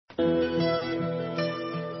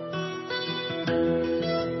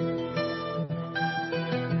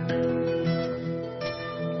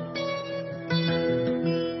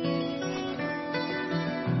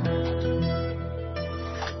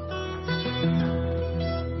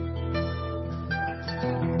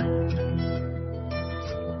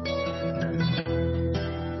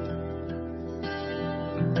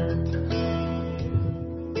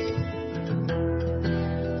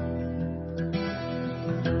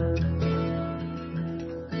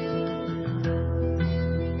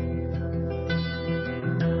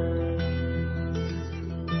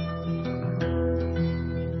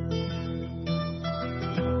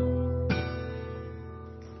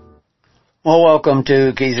Well, welcome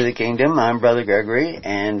to Keys of the Kingdom. I'm Brother Gregory,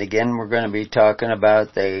 and again we're going to be talking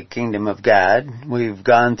about the Kingdom of God. We've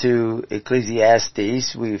gone through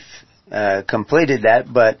Ecclesiastes. We've completed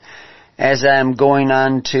that, but as I'm going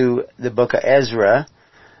on to the book of Ezra,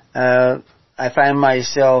 I find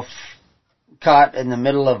myself caught in the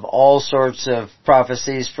middle of all sorts of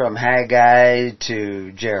prophecies from Haggai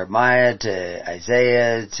to Jeremiah to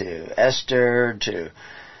Isaiah to Esther to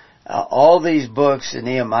all these books in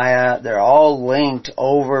Nehemiah. They're all linked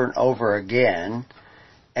over and over again,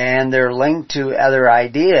 and they're linked to other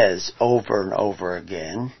ideas over and over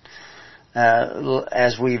again,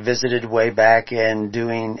 as we visited way back in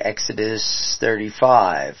doing Exodus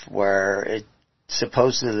 35, where it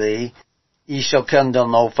supposedly, ye shall kindle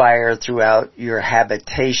no fire throughout your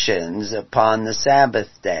habitations upon the Sabbath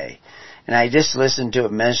day. And I just listened to a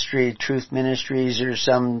ministry, Truth Ministries or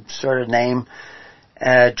some sort of name,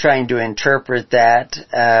 trying to interpret that,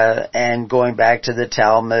 and going back to the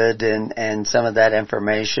Talmud and some of that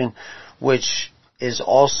information, which is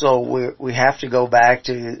also, we have to go back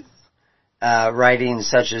to writings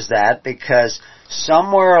such as that, because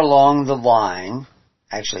somewhere along the line,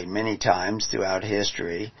 actually many times throughout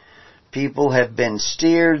history, people have been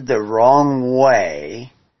steered the wrong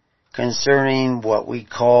way concerning what we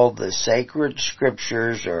call the sacred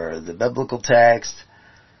scriptures or the biblical text,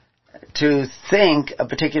 to think a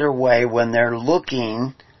particular way when they're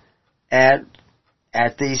looking at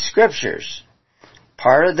these scriptures.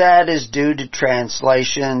 Part of that is due to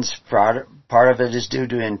translations, part of it is due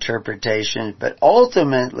to interpretation, but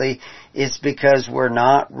ultimately it's because we're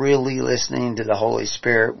not really listening to the Holy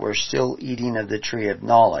Spirit. We're still eating of the tree of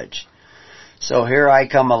knowledge. So here I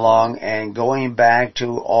come along and going back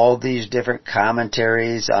to all these different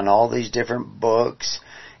commentaries on all these different books,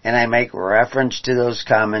 and I make reference to those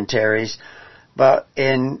commentaries. But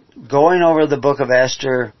in going over the book of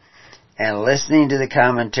Esther and listening to the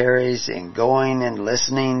commentaries and going and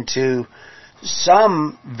listening to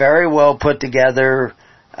some very well put together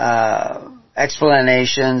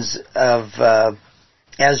explanations of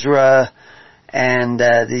Ezra and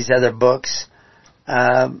these other books,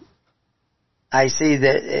 I see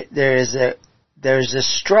that there's a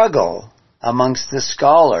struggle amongst the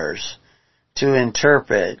scholars to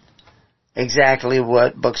interpret exactly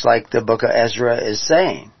what books like the book of Ezra is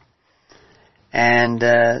saying. And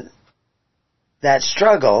that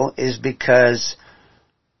struggle is because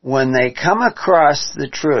when they come across the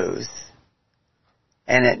truth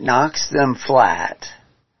and it knocks them flat,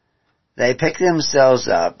 they pick themselves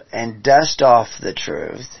up and dust off the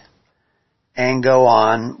truth and go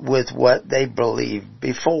on with what they believed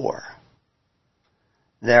before.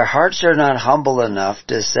 Their hearts are not humble enough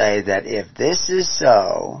to say that if this is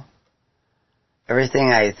so,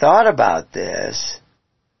 everything I thought about this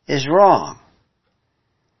is wrong.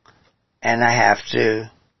 And I have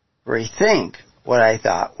to rethink what I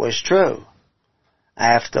thought was true.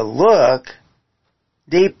 I have to look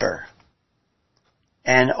deeper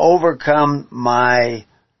and overcome my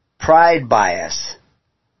pride bias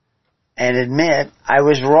and admit I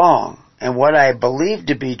was wrong, and what I believed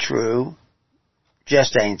to be true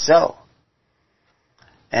just ain't so.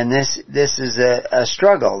 And this is a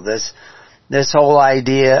struggle. This whole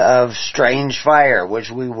idea of strange fire, which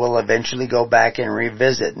we will eventually go back and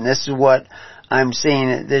revisit. And this is what I'm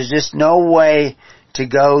seeing. There's just no way to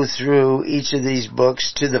go through each of these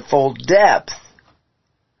books to the full depth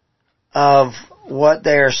of what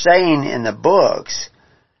they are saying in the books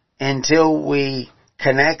until we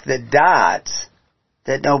connect the dots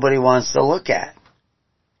that nobody wants to look at.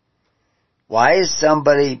 Why is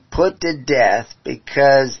somebody put to death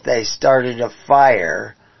because they started a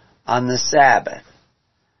fire on the Sabbath?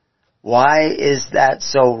 Why is that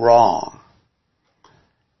so wrong?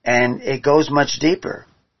 And it goes much deeper.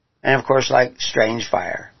 And of course, like strange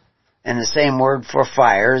fire. And the same word for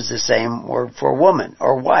fire is the same word for woman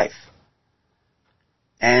or wife.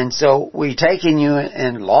 And so we're taking you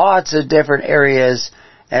in lots of different areas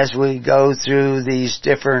as we go through these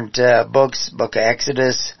different books. Book of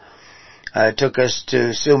Exodus took us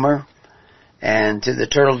to Sumer and to the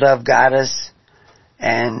turtle dove goddess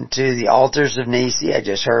and to the altars of Nisi. I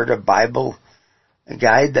just heard a Bible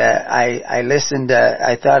guide that I listened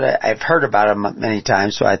I thought I've heard about him many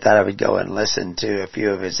times, so I thought I would go and listen to a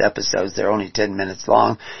few of his episodes. They're only 10 minutes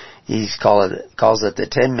long. He calls it the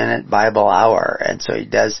 10-minute Bible hour, and so he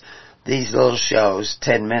does these little shows,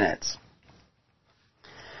 10 minutes.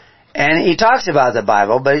 And he talks about the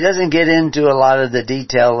Bible, but he doesn't get into a lot of the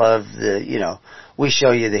detail of we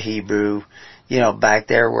show you the Hebrew, back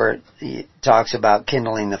there where it talks about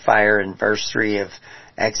kindling the fire in verse 3 of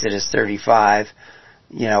Exodus 35.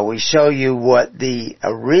 we show you what the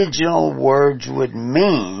original words would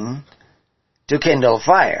mean to kindle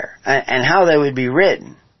fire, and how they would be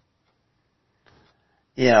written.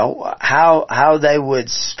 How they would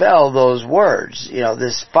spell those words.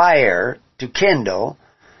 This fire to kindle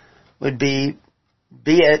would be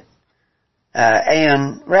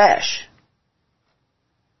biet-ayin-resh.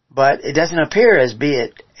 But it doesn't appear as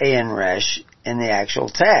biet-ayin-resh in the actual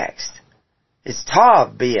text. It's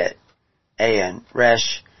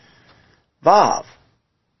tav+biet-ayin-resh+vav.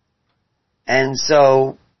 And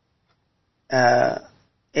so, it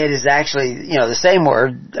is actually, the same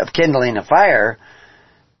word of kindling a fire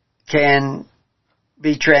can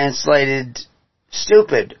be translated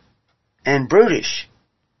stupid and brutish,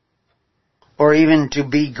 or even to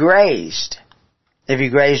be grazed. If you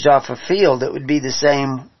grazed off a field, it would be the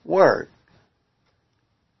same word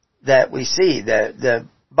that we see, the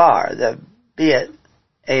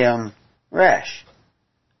biet-ayin-resh.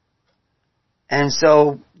 And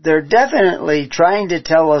so they're definitely trying to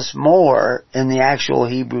tell us more in the actual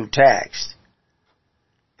Hebrew text.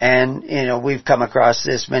 And, we've come across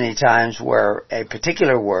this many times where a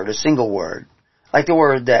particular word, a single word, like the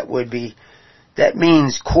word that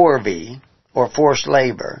means corvee, or forced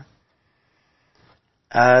labor,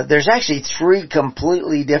 there's actually 3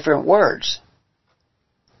 completely different words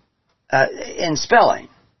in spelling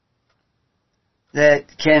that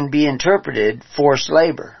can be interpreted forced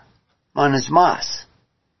labor. One is mas.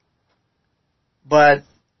 But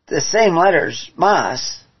the same letters,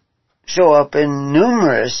 mas, show up in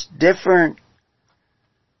numerous different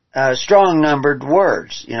strong-numbered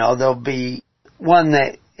words. There'll be one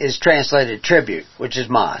that is translated tribute, which is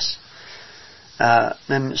mas,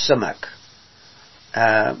 mem-sumak.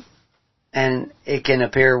 And it can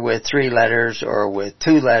appear with 3 letters or with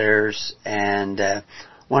 2 letters, and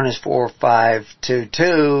one is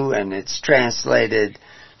 4522, and it's translated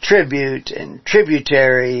tribute and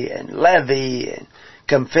tributary and levy and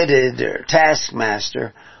confitted or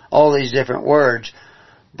taskmaster, all these different words.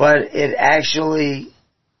 But it actually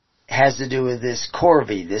has to do with this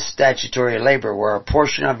corvee, this statutory labor, where a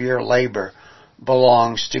portion of your labor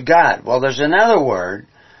belongs to God. Well, there's another word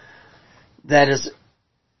that is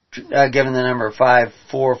given the number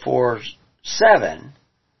 5447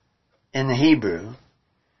 in the Hebrew,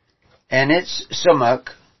 and it's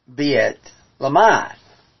sumak-biet-lamad.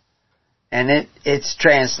 And it's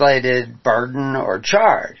translated burden or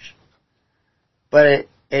charge. But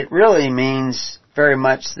it really means very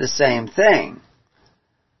much the same thing.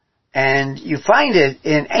 And you find it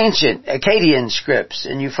in ancient Akkadian scripts,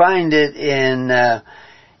 and you find it in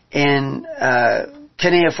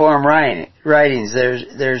cuneiform writings.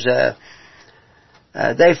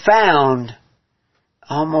 They found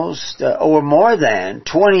almost or more than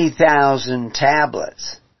 20,000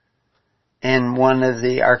 tablets in one of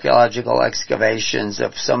the archaeological excavations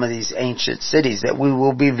of some of these ancient cities that we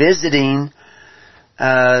will be visiting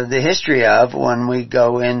the history of when we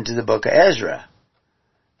go into the book of Ezra.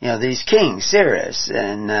 These kings, Cyrus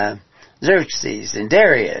and Xerxes and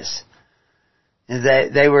Darius,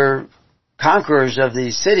 they were conquerors of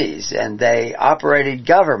these cities, and they operated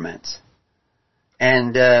governments.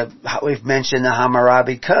 And we've mentioned the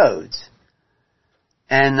Hammurabi codes.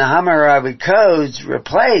 And the Hammurabi codes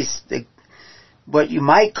replaced what you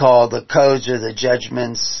might call the codes or the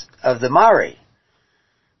judgments of the Mari.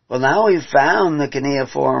 Well, now we've found the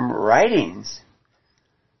cuneiform writings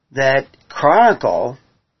that chronicle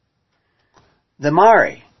the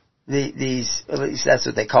Mari. These, at least that's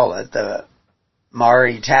what they call it, the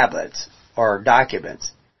Mari tablets or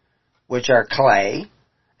documents, which are clay,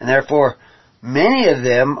 and therefore many of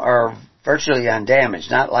them are virtually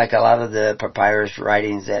undamaged, not like a lot of the papyrus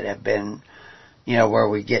writings that have been, where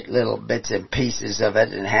we get little bits and pieces of it,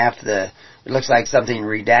 and it looks like something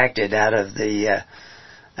redacted out of the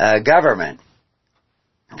government,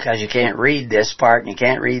 because you can't read this part and you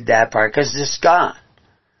can't read that part because it's gone.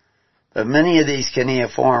 But many of these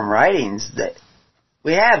cuneiform writings, that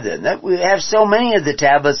we have them. We have so many of the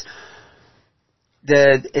tablets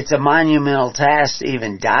that it's a monumental task to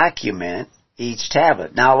even document each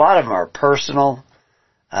tablet. Now, a lot of them are personal.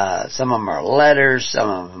 Some of them are letters. Some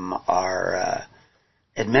of them are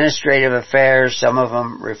administrative affairs. Some of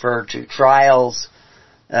them refer to trials.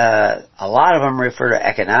 A lot of them refer to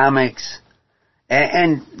economics.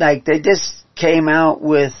 And like they just came out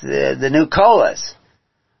with the new COLAs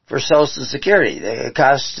for Social Security, the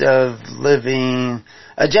cost of living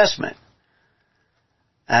adjustment,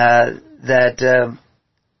 that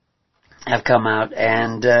have come out,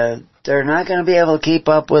 and they're not going to be able to keep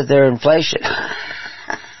up with their inflation.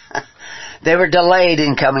 They were delayed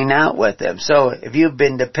in coming out with them. So if you've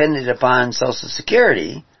been dependent upon Social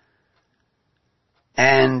Security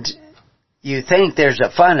and you think there's a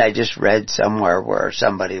fund, I just read somewhere where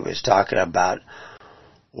somebody was talking about,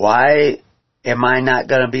 why am I not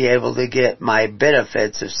going to be able to get my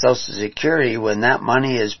benefits of Social Security when that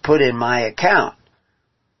money is put in my account?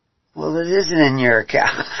 Well, it isn't in your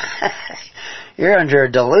account. You're under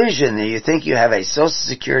a delusion that you think you have a Social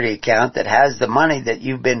Security account that has the money that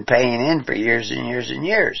you've been paying in for years and years and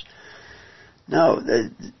years. No,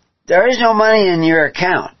 there is no money in your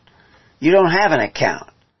account. You don't have an account.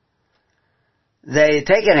 They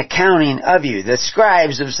take an accounting of you. The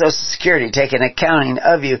scribes of Social Security take an accounting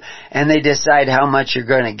of you, and they decide how much you're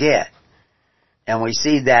going to get. And we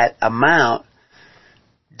see that amount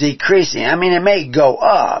decreasing. I mean, it may go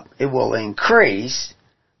up. It will increase.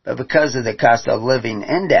 But because of the cost of living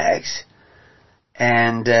index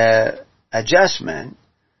and adjustment,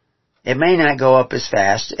 it may not go up as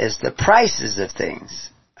fast as the prices of things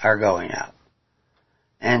are going up.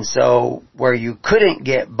 And so where you couldn't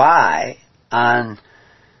get by on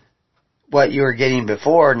what you were getting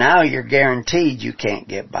before, now you're guaranteed you can't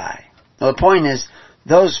get by. Well, the point is,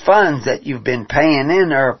 those funds that you've been paying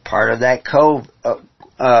in are part of that corvee,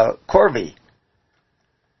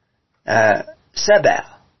 sebel,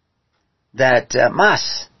 that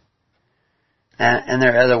mas. And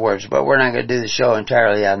there are other words, but we're not going to do the show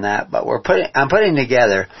entirely on that. But I'm putting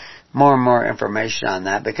together more and more information on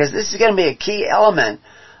that, because this is going to be a key element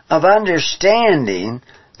of understanding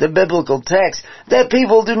the biblical text that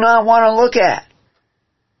people do not want to look at.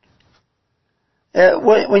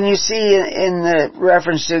 When you see in the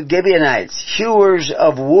reference to Gibeonites, hewers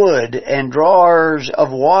of wood and drawers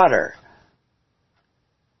of water,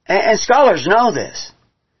 and scholars know this,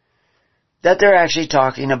 that they're actually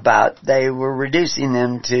talking about they were reducing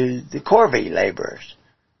them to the corvee laborers.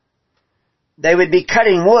 They would be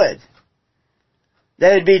cutting wood.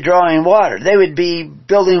 They would be drawing water. They would be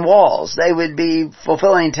building walls. They would be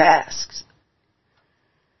fulfilling tasks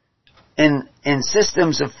in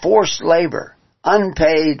systems of forced labor,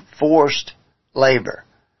 unpaid forced labor,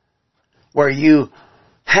 where you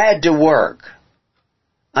had to work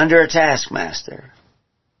under a taskmaster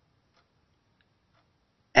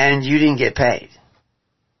and you didn't get paid.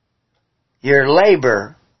 Your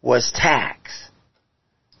labor was tax.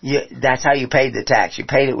 That's how you paid the tax. You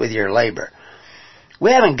paid it with your labor.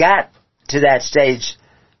 We haven't got to that stage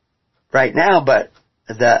right now, but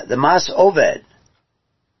the mas oved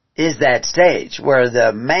is that stage where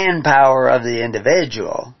the manpower of the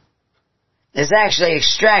individual is actually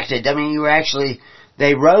extracted. I mean,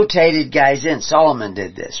 they rotated guys in. Solomon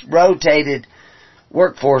did this. Rotated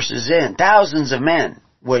workforces in. Thousands of men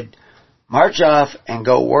would march off and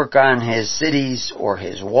go work on his cities or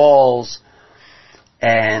his walls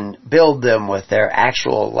and build them with their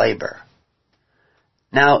actual labor.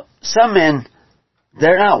 Now, some men,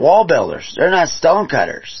 they're not wall builders. They're not stone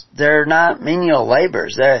cutters. They're not menial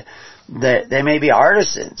laborers. They may be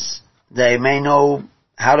artisans. They may know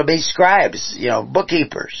how to be scribes,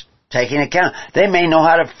 bookkeepers, taking account. They may know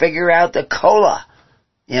how to figure out the COLA,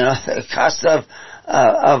 the cost of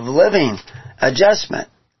living adjustment,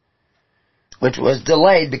 which was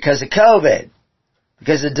delayed because of COVID,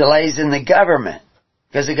 because of delays in the government,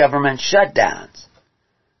 because of government shutdowns.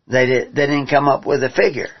 They didn't come up with a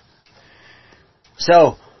figure.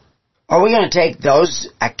 So, are we going to take those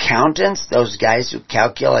accountants, those guys who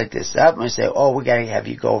calculate this up, and say, we got to have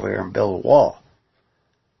you go over here and build a wall?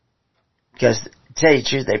 Because, to tell you the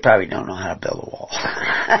truth, they probably don't know how to build a wall.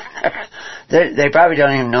 They probably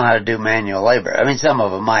don't even know how to do manual labor. I mean, some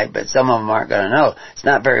of them might, but some of them aren't going to know. It's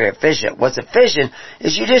not very efficient. What's efficient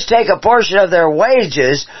is you just take a portion of their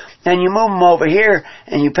wages and you move them over here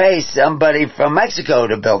and you pay somebody from Mexico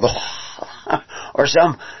to build the wall. Or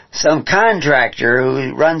some contractor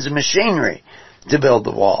who runs the machinery to build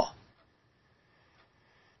the wall.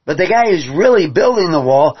 But the guy who's really building the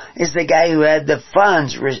wall is the guy who had the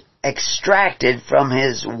funds extracted from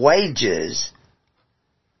his wages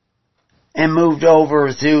and moved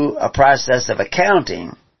over through a process of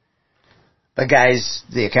accounting. But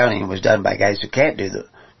the accounting was done by guys who can't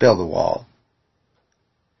build the wall.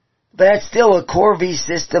 But that's still a corvee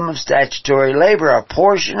system of statutory labor. A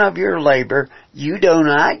portion of your labor you do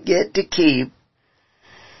not get to keep.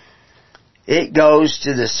 It goes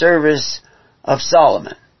to the service of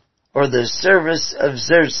Solomon, or the service of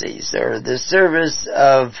Xerxes, or the service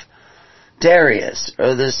of Darius,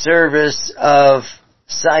 or the service of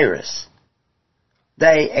Cyrus.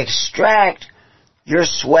 They extract your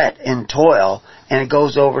sweat and toil, and it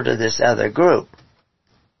goes over to this other group.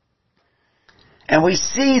 And we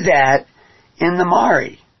see that in the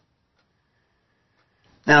Mari.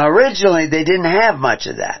 Now originally they didn't have much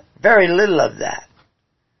of that. Very little of that.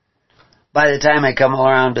 By the time I come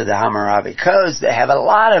around to the Hammurabi codes, they have a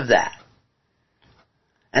lot of that.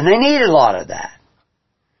 And they need a lot of that.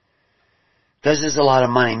 Because there's a lot of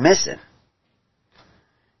money missing.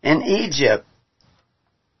 In Egypt,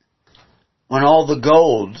 when all the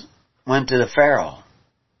gold went to the Pharaoh,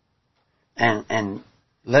 and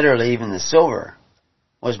literally even the silver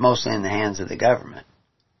was mostly in the hands of the government.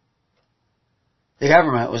 The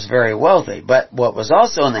government was very wealthy, but what was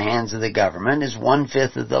also in the hands of the government is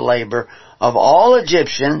 1/5 of the labor of all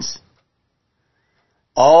Egyptians,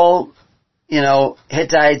 all,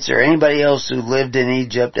 Hittites or anybody else who lived in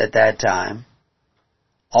Egypt at that time,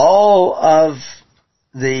 all of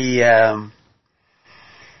the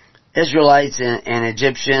Israelites and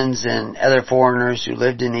Egyptians and other foreigners who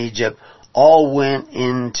lived in Egypt all went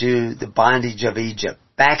into the bondage of Egypt,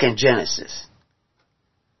 back in Genesis.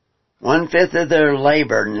 1/5 of their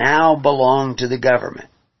labor now belonged to the government.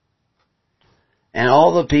 And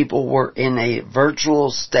all the people were in a virtual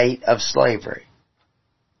state of slavery.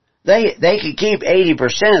 They could keep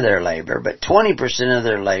 80% of their labor, but 20% of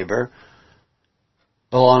their labor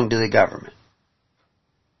belonged to the government.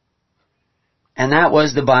 And that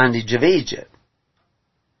was the bondage of Egypt.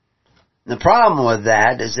 The problem with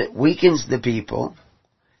that is it weakens the people,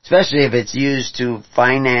 especially if it's used to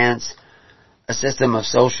finance a system of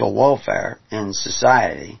social welfare in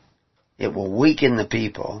society. It will weaken the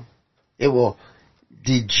people. It will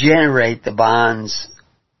degenerate the bonds,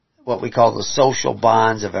 what we call the social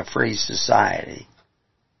bonds of a free society.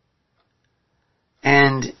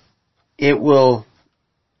 And it will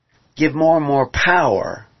give more and more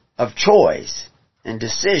power of choice and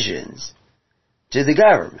decisions to the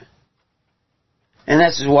government. And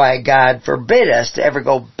this is why God forbid us to ever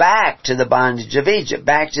go back to the bondage of Egypt,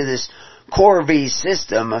 back to this corvee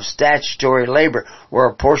system of statutory labor, where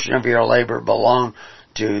a portion of your labor belonged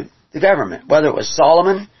to the government. Whether it was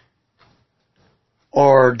Solomon,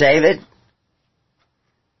 or David,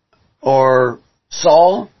 or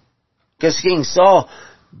Saul, because King Saul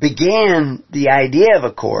began the idea of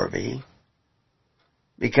a corvee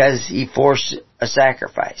because he forced a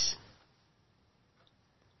sacrifice.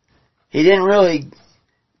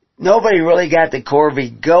 Nobody really got the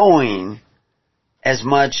corvee going as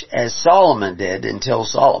much as Solomon did until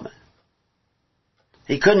Solomon.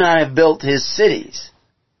 He could not have built his cities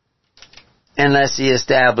unless he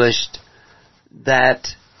established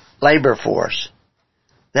that labor force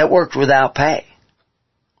that worked without pay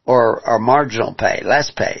or marginal pay,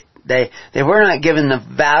 less pay. They were not given the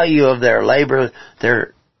value of their labor.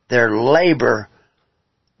 Their labor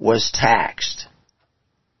was taxed.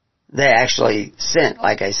 They actually sent,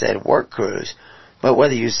 like I said, work crews. But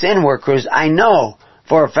whether you send work crews, I know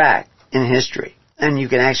for a fact in history, and you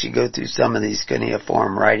can actually go through some of these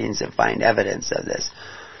cuneiform writings and find evidence of this,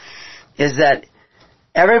 is that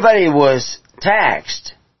everybody was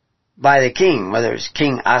taxed by the king, whether it's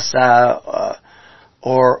King Asa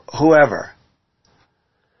or whoever.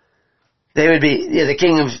 They would be the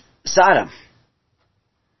king of Sodom.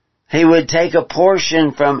 He would take a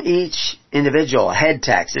portion from each individual, head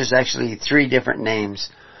tax. There's actually 3 different names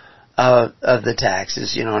of the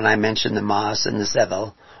taxes, and I mentioned the mas and the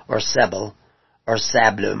sebel, or sebel, or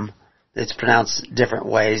sablum. It's pronounced different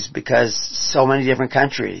ways because so many different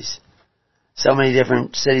countries, so many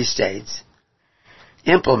different city-states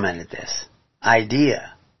implemented this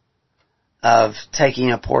idea of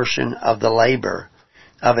taking a portion of the labor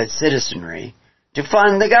of its citizenry to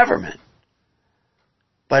fund the government.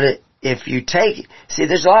 But if you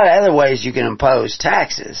there's a lot of other ways you can impose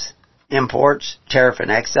taxes. Imports, tariff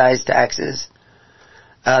and excise taxes.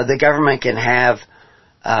 The government can have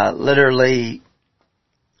literally,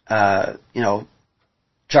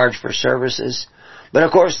 charge for services. But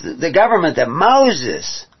of course, the government that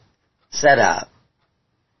Moses set up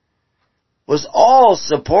was all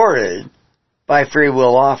supported by free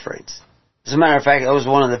will offerings. As a matter of fact, that was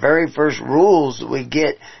one of the very first rules that we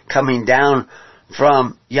get coming down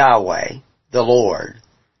from Yahweh, the Lord,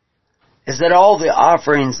 is that all the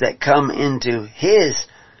offerings that come into His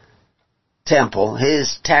temple,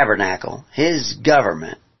 His tabernacle, His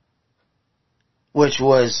government, which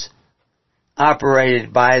was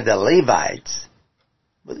operated by the Levites,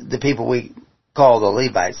 the people we call the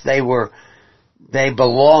Levites, they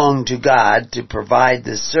belonged to God to provide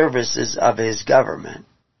the services of His government.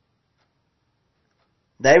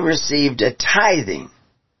 They received a tithing.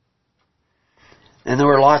 And there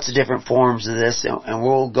were lots of different forms of this, and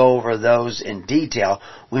we'll go over those in detail.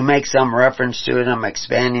 We make some reference to it. I'm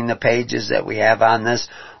expanding the pages that we have on this.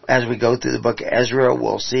 As we go through the book of Ezra,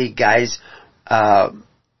 we'll see guys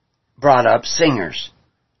brought up, singers,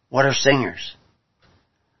 What are singers?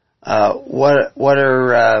 What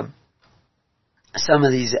are some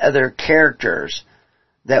of these other characters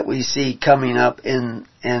that we see coming up in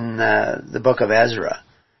the book of Ezra?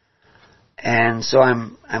 And so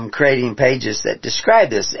I'm creating pages that describe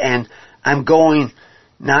this, and I'm going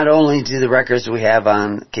not only to the records we have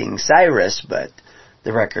on King Cyrus, but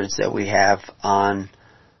the records that we have on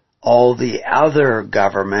all the other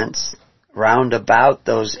governments round about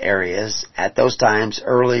those areas at those times,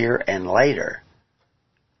 earlier and later.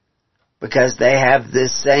 Because they have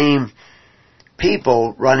this same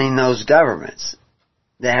people running those governments.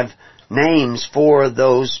 They have names for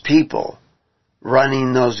those people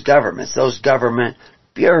running those governments, those government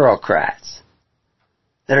bureaucrats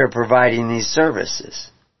that are providing these services.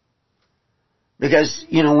 Because,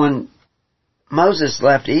 when Moses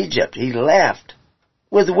left Egypt, he left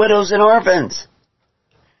with widows and orphans.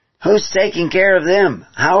 Who's taking care of them?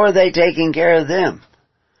 How are they taking care of them?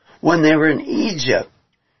 When they were in Egypt,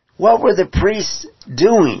 what were the priests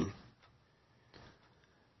doing?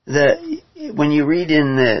 When you read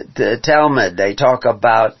in the Talmud, they talk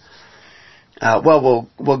about,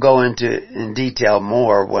 we'll go in detail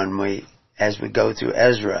more as we go through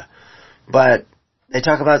Ezra, but they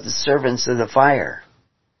talk about the servants of the fire.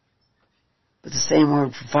 But the same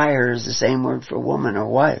word for fire is the same word for woman or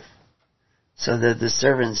wife. So they're the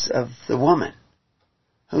servants of the woman.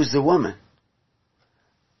 Who's the woman?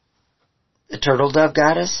 The turtle dove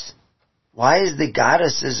goddess? Why is the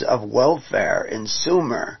goddesses of welfare in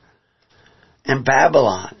Sumer and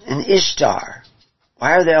Babylon and Ishtar,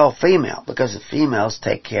 why are they all female? Because the females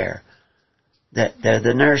take care. They're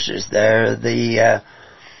the nurses. They're the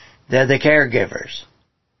caregivers.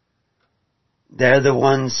 They're the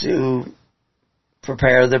ones who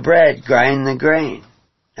prepare the bread, grind the grain.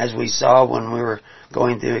 As we saw when we were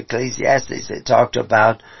going through Ecclesiastes, it talked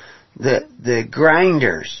about the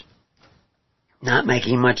grinders not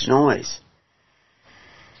making much noise.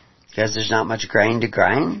 Because there's not much grain to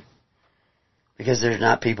grind. Because there's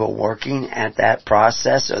not people working at that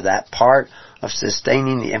process or that part of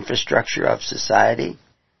sustaining the infrastructure of society.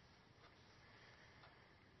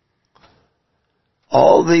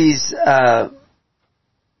 All these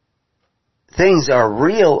things are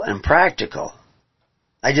real and practical.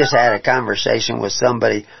 I just had a conversation with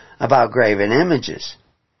somebody about graven images.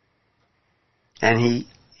 And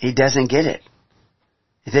he doesn't get it.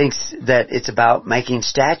 He thinks that it's about making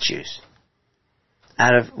statues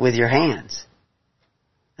with your hands.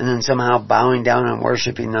 And then somehow bowing down and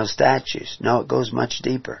worshiping those statues. No, it goes much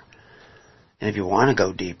deeper. And if you want to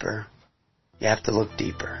go deeper, you have to look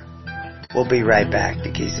deeper. We'll be right back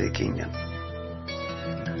to Keys of the Kingdom.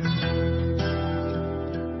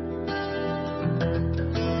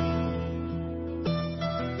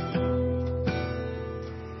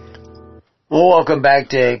 Well, welcome back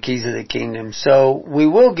to Keys of the Kingdom. So we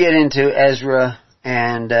will get into Ezra,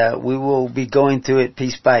 and we will be going through it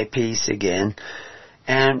piece by piece again.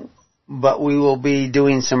 But we will be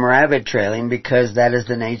doing some rabbit trailing, because that is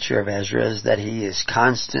the nature of Ezra, is that he is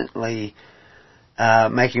constantly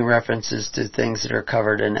making references to things that are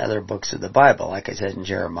covered in other books of the Bible, like I said, in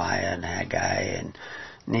Jeremiah and Haggai and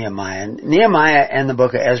Nehemiah. Nehemiah and the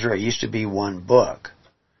book of Ezra used to be one book.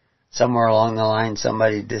 Somewhere along the line,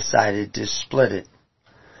 somebody decided to split it.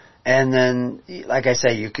 And then, like I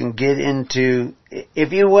say, you can get into,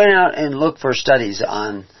 if you went out and looked for studies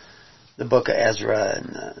on the book of Ezra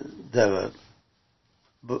and the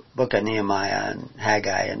book of Nehemiah and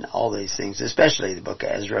Haggai and all these things, especially the book of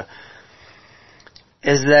Ezra,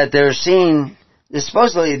 is that they're seeing,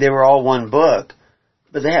 supposedly they were all one book,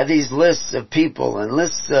 but they had these lists of people and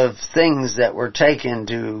lists of things that were taken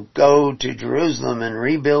to go to Jerusalem and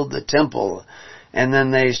rebuild the temple. And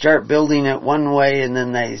then they start building it one way, and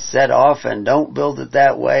then they set off and don't build it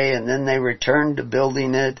that way, and then they return to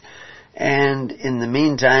building it. And in the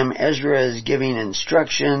meantime, Ezra is giving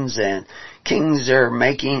instructions, and kings are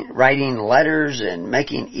writing letters and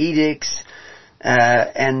making edicts.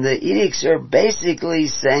 And the edicts are basically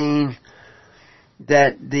saying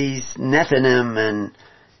that these Nethinim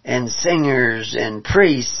and singers and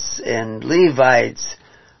priests and Levites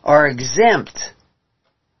are exempt.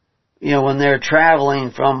 When they're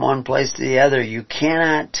traveling from one place to the other, you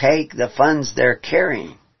cannot take the funds they're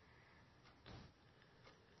carrying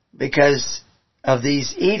because of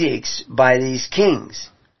these edicts by these kings.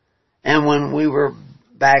 And when we were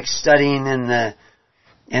back studying in the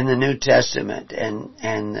New Testament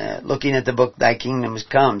and looking at the book Thy Kingdom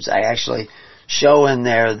Comes, I actually show in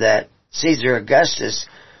there that Caesar Augustus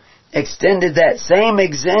extended that same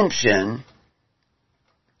exemption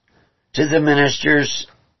to the ministers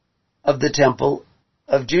of the temple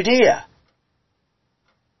of Judea.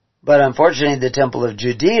 But unfortunately, the temple of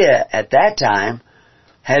Judea at that time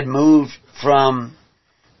had moved from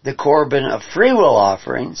the Corban of freewill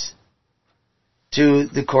offerings to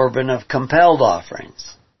the Corban of compelled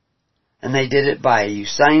offerings. And they did it by you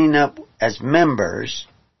signing up as members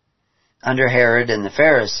under Herod and the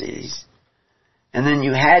Pharisees, and then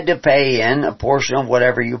you had to pay in a portion of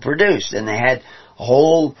whatever you produced. And they had a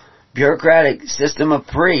whole bureaucratic system of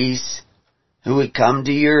priests who would come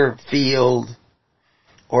to your field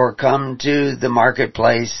or come to the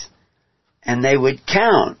marketplace, and they would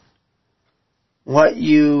count what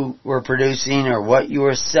you were producing or what you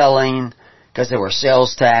were selling, because there were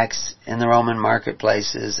sales tax in the Roman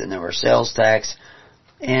marketplaces, and there were sales tax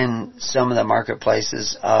in some of the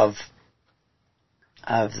marketplaces of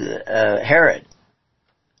Herod,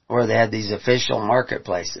 where they had these official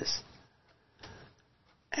marketplaces.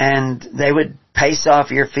 And they would pace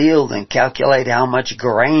off your field and calculate how much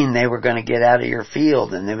grain they were going to get out of your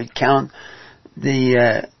field, and they would count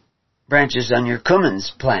the branches on your cumin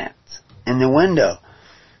plants in the window,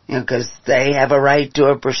 because they have a right to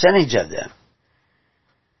a percentage of them.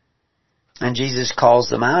 And Jesus calls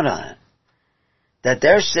them out on it. That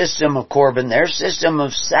their system of Corban, their system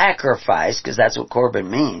of sacrifice, because that's what Corban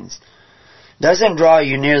means, doesn't draw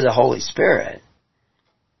you near the Holy Spirit,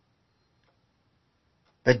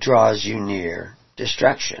 but draws you near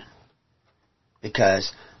destruction.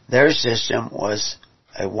 Because their system was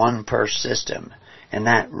a one-purse system, and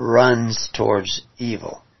that runs towards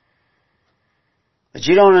evil. But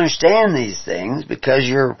you don't understand these things because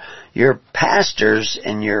your pastors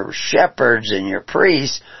and your shepherds and your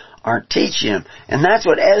priests aren't teaching them. And that's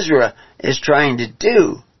what Ezra is trying to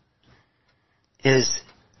do, is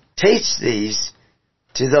teach these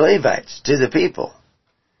to the Levites, to the people.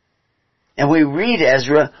 And we read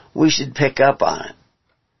Ezra, we should pick up on it.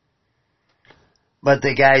 But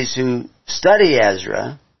the guys who study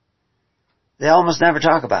Ezra, they almost never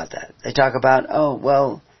talk about that. They talk about,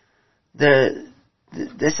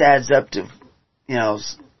 this adds up to,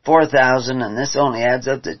 4,000, and this only adds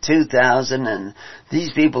up to 2,000, and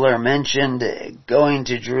these people are mentioned going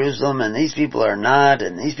to Jerusalem, and these people are not,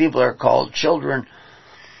 and these people are called children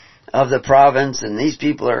of the province, and these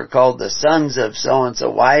people are called the sons of so-and-so.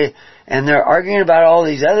 Why? And they're arguing about all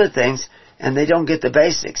these other things, and they don't get the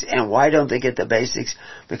basics. And why don't they get the basics?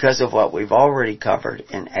 Because of what we've already covered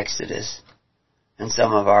in Exodus, and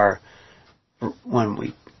some of when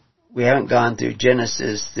we haven't gone through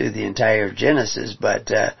Genesis, through the entire Genesis, but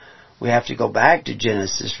we have to go back to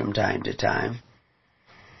Genesis from time to time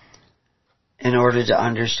in order to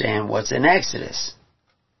understand what's in Exodus.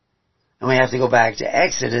 And we have to go back to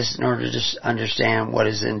Exodus in order to understand what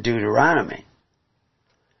is in Deuteronomy.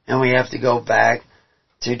 And we have to go back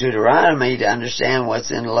to Deuteronomy to understand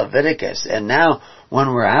what's in Leviticus. And now, when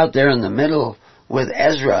we're out there in the middle with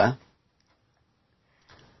Ezra,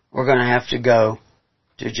 we're going to have to go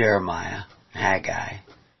to Jeremiah, Haggai,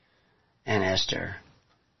 and Esther,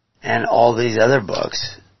 and all these other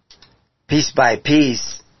books, piece by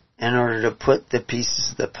piece, in order to put the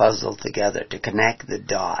pieces of the puzzle together, to connect the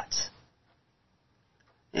dots,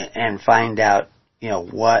 and find out,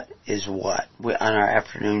 what is what. On our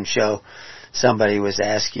afternoon show, somebody was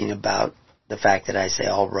asking about the fact that I say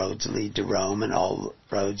all roads lead to Rome and all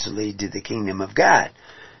roads lead to the kingdom of God.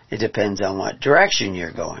 It depends on what direction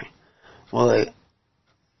you're going. Well,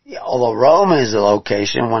 although Rome is a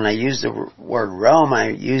location, when I use the word Rome, I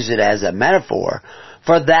use it as a metaphor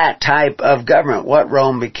for that type of government, what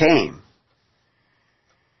Rome became.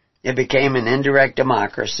 It became an indirect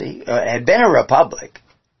democracy. It had been a republic.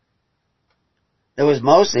 It was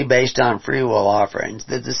mostly based on free will offerings.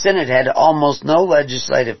 The Senate had almost no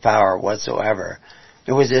legislative power whatsoever.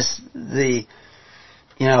 It was just they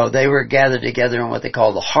were gathered together in what they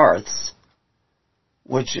call the hearths,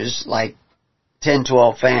 which is like 10,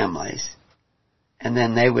 12 families, and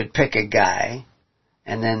then they would pick a guy,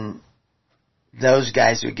 and then those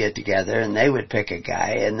guys would get together, and they would pick a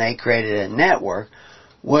guy, and they created a network,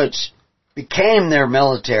 which became their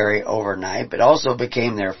military overnight, but also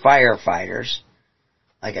became their firefighters.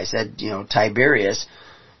 Like I said, Tiberius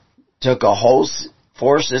took a whole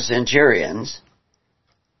force of centurions,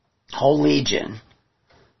 whole legion,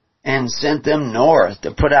 and sent them north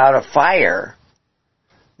to put out a fire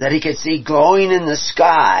that he could see glowing in the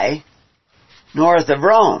sky north of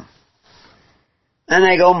Rome. And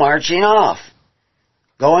they go marching off,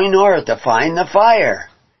 going north to find the fire.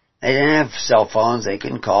 They didn't have cell phones, they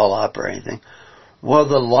couldn't call up or anything. Well,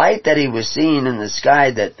 the light that he was seeing in the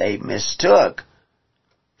sky that they mistook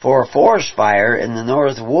for a forest fire in the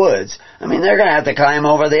north woods, they're going to have to climb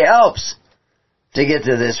over the Alps to get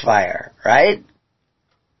to this fire, right?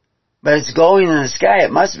 But it's glowing in the sky.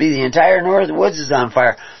 It must be the entire north woods is on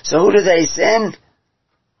fire. So who do they send?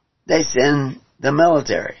 They send the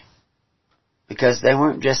military. Because they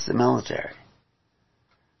weren't just the military.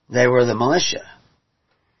 They were the militia.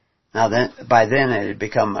 Now then, by then it had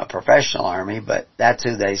become a professional army, but that's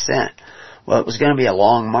who they sent. Well, it was going to be a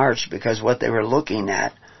long march because what they were looking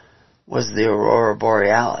at was the aurora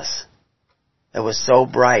borealis. It was so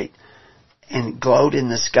bright and glowed in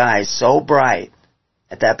the sky so bright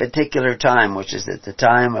at that particular time, which is at the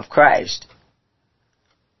time of Christ,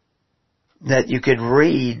 that you could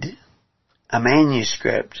read a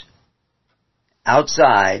manuscript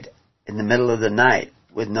outside in the middle of the night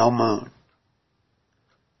with no moon.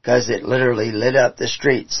 Because it literally lit up the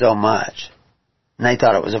street so much. And they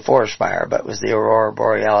thought it was a forest fire, but it was the aurora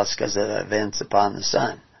borealis because of the events upon the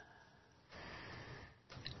sun.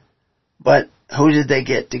 But who did they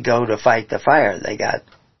get to go to fight the fire? They got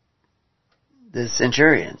the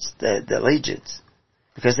centurions, the legions.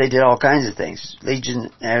 Because they did all kinds of things.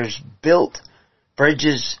 Legionnaires built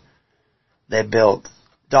bridges. They built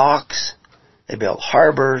docks. They built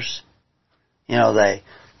harbors. You know, they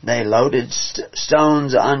loaded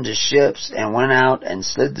stones onto ships and went out and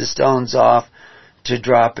slid the stones off to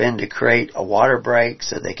drop in to create a water break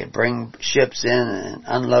so they could bring ships in and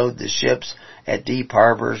unload the ships at deep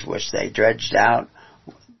harbors, which they dredged out.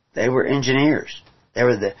 They were engineers. They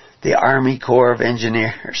were the Army Corps of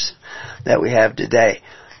Engineers that we have today.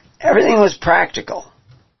 Everything was practical.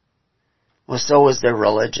 Well, so was their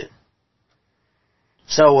religion.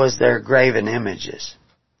 So was their graven images.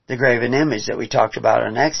 The graven image that we talked about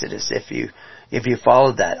in Exodus, if you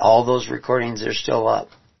followed that, all those recordings are still up.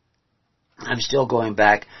 I'm still going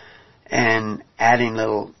back and adding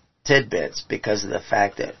little tidbits because of the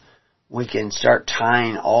fact that we can start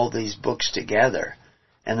tying all these books together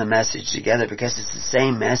and the message together because it's the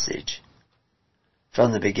same message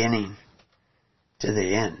from the beginning to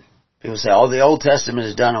the end. People say, oh, the Old Testament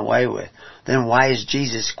is done away with. Then why is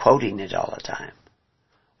Jesus quoting it all the time?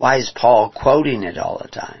 Why is Paul quoting it all the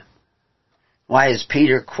time? Why is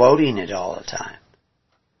Peter quoting it all the time?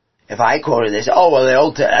 If I quote it, they say, oh,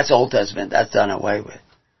 well, that's Old Testament. That's done away with.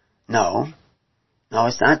 No,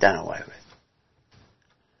 it's not done away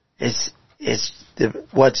with.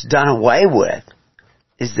 What's done away with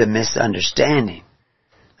is the misunderstanding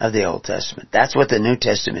of the Old Testament. That's what the New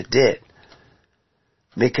Testament did.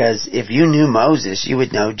 Because if you knew Moses, you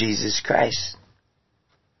would know Jesus Christ.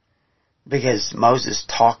 Because Moses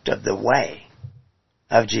talked of the way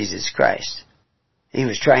of Jesus Christ. He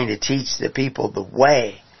was trying to teach the people the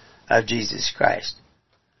way of Jesus Christ.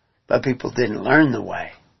 But people didn't learn the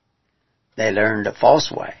way. They learned a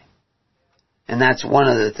false way. And that's one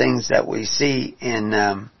of the things that we see in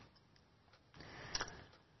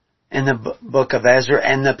the book of Ezra,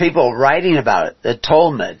 and the people writing about it, the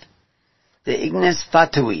Talmud, the Ignis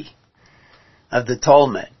Fatui of the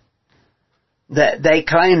Talmud, that they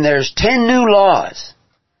claim there's 10 new laws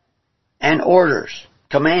and orders,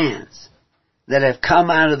 commands, that have come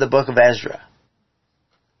out of the book of Ezra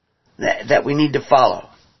that we need to follow.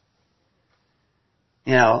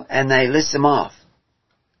 You know, and they list them off.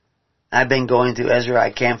 I've been going through Ezra,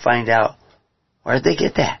 I can't find out where'd they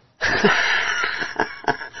get that.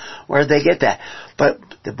 Where'd they get that? But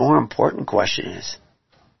the more important question is,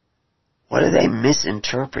 what are they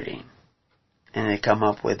misinterpreting? And they come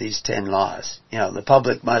up with these 10 laws. You know, the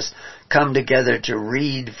public must come together to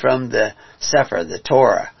read from the Sefer, the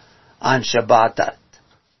Torah, on Shabbat.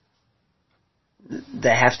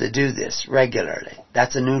 They have to do this regularly.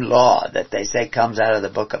 That's a new law that they say comes out of the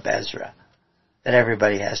book of Ezra that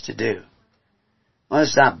everybody has to do. Well,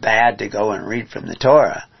 it's not bad to go and read from the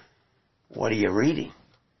Torah. What are you reading?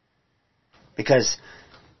 Because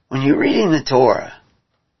when you're reading the Torah,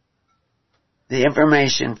 the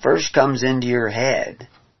information first comes into your head.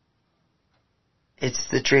 It's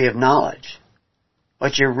the tree of knowledge.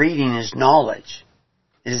 What you're reading is knowledge.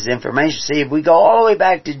 It is information. See, if we go all the way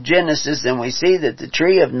back to Genesis, then we see that the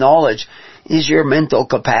tree of knowledge is your mental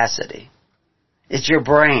capacity. It's your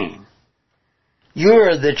brain.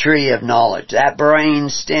 You're the tree of knowledge. That brain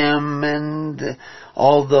stem and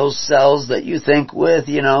all those cells that you think with,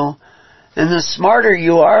 you know. And the smarter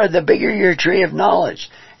you are, the bigger your tree of knowledge.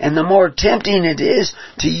 And the more tempting it is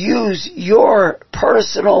to use your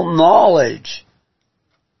personal knowledge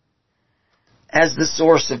as the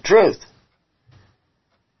source of truth.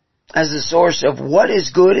 As the source of what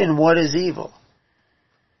is good and what is evil.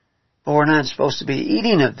 But we're not supposed to be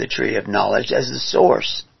eating of the tree of knowledge as the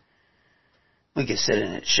source. We can sit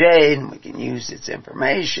in its shade and we can use its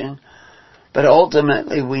information. But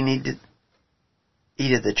ultimately we need to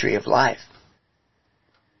eat of the tree of life.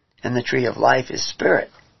 And the tree of life is spirit.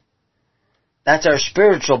 That's our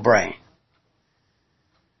spiritual brain.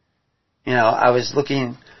 I was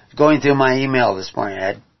going through my email this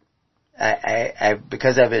morning. I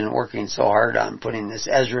because I've been working so hard on putting this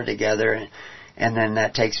Ezra together, and then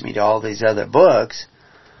that takes me to all these other books,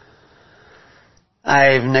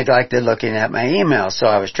 I've neglected looking at my email. So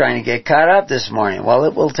I was trying to get caught up this morning. Well,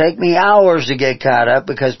 it will take me hours to get caught up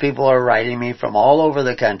because people are writing me from all over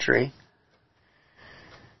the country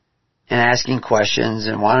and asking questions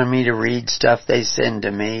and wanting me to read stuff they send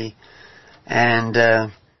to me. And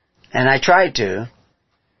I try to.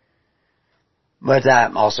 But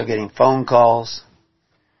I'm also getting phone calls.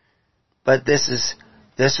 But this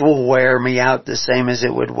will wear me out the same as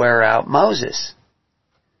it would wear out Moses.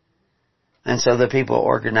 And so the people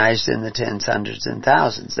organized in the tens, hundreds, and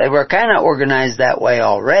thousands. They were kind of organized that way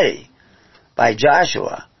already by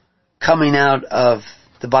Joshua, coming out of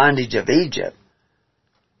the bondage of Egypt.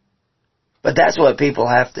 But that's what people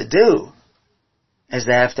have to do, is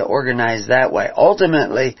they have to organize that way.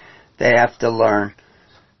 Ultimately, they have to learn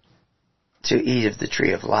to eat of the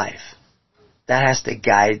tree of life. That has to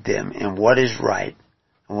guide them in what is right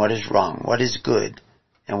and what is wrong, what is good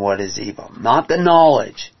and what is evil. Not the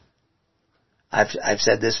knowledge. I've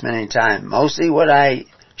said this many times. Mostly what I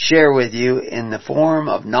share with you in the form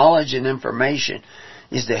of knowledge and information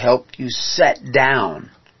is to help you set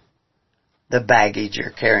down the baggage you're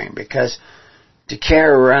carrying. Because to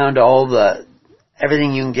carry around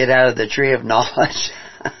everything you can get out of the tree of knowledge,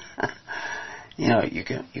 you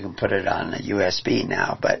can put it on a USB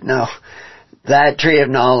now, but no, that tree of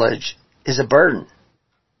knowledge is a burden.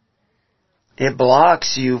 It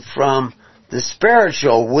blocks you from the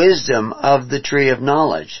spiritual wisdom of the tree of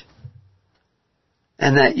knowledge.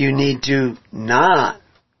 And that you need to not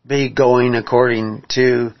be going according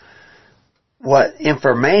to what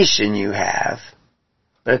information you have,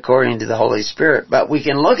 but according to the Holy Spirit. But we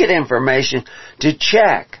can look at information to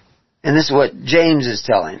check. And this is what James is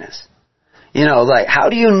telling us. How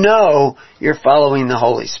do you know you're following the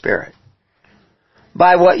Holy Spirit?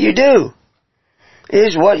 By what you do.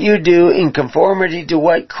 Is what you do in conformity to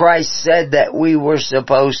what Christ said that we were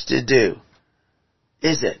supposed to do?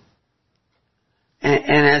 Is it?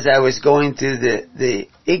 And as I was going through the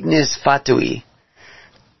ignis fatui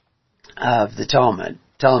of the Talmud,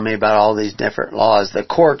 telling me about all these different laws, the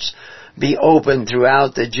courts be open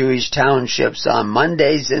throughout the Jewish townships on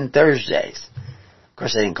Mondays and Thursdays. Of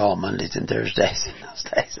course, they didn't call them Mondays and Thursdays in those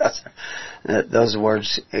days. Those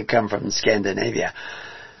words come from Scandinavia.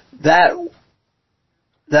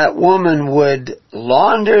 That woman would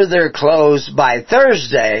launder their clothes by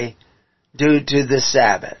Thursday due to the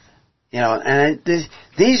Sabbath. And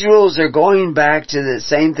these rules are going back to the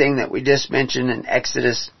same thing that we just mentioned in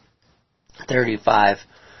Exodus 35:3,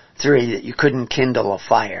 that you couldn't kindle a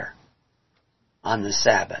fire on the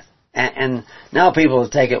Sabbath. And now people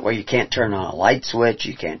take it where you can't turn on a light switch,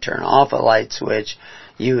 you can't turn off a light switch,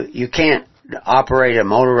 you can't operate a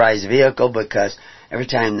motorized vehicle because every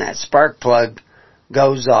time that spark plug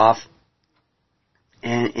goes off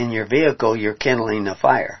in your vehicle, you're kindling a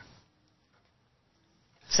fire.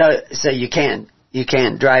 So you can't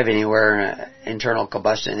drive anywhere in an internal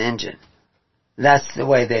combustion engine. That's the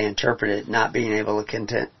way they interpret it, not being able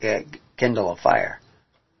to kindle a fire.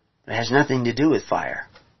 It has nothing to do with fire.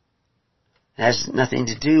 It has nothing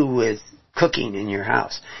to do with cooking in your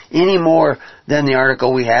house, any more than the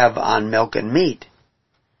article we have on milk and meat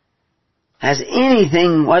has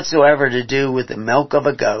anything whatsoever to do with the milk of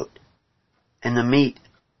a goat and the meat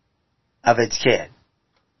of its kid.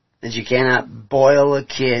 That you cannot boil a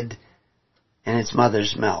kid in its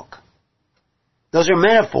mother's milk. Those are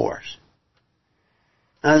metaphors.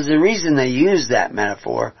 Now, there's a reason they use that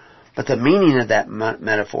metaphor, but the meaning of that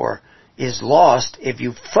metaphor is lost if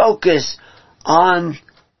you focus on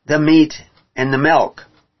the meat and the milk.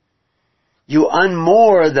 You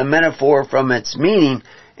unmoor the metaphor from its meaning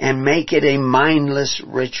and make it a mindless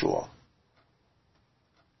ritual.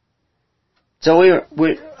 So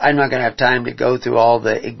I'm not going to have time to go through all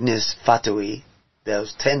the ignis fatui,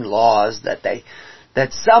 those 10 laws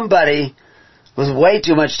that somebody with way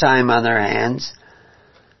too much time on their hands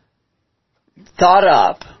thought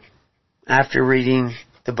up after reading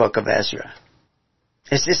the book of Ezra.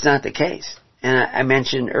 It's just not the case. And I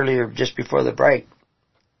mentioned earlier, just before the break,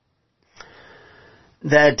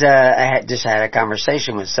 that I just had a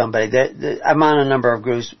conversation with somebody. That I'm on a number of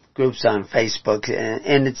groups on Facebook,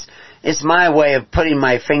 and it's my way of putting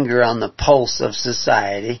my finger on the pulse of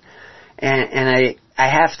society. And I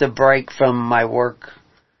have to break from my work,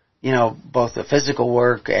 both the physical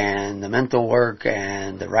work and the mental work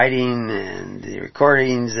and the writing and the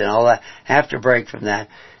recordings and all that. I have to break from that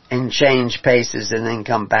and change paces and then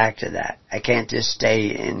come back to that. I can't just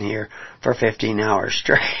stay in here for 15 hours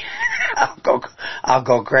straight. I'll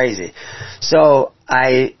go crazy. So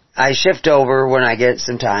I shift over when I get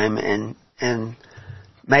some time and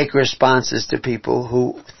make responses to people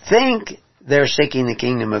who think they're seeking the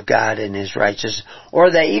kingdom of God and His righteousness,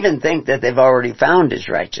 or they even think that they've already found His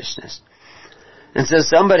righteousness. And so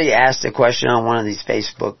somebody asked a question on one of these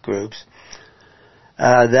Facebook groups,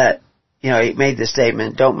 that, he made the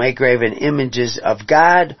statement, don't make graven images of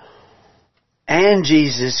God and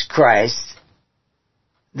Jesus Christ,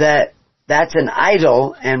 that's an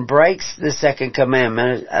idol and breaks the second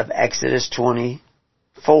commandment of Exodus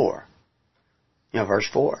 24. Verse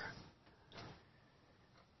 4.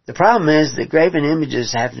 The problem is that graven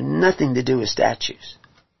images have nothing to do with statues.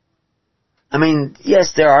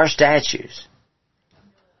 Yes, there are statues.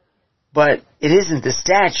 But it isn't the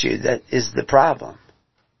statue that is the problem.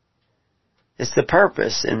 It's the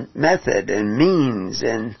purpose and method and means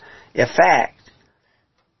and effect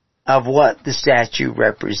of what the statue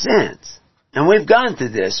represents. And we've gone through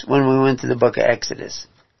this when we went to the book of Exodus.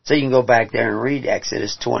 So you can go back there and read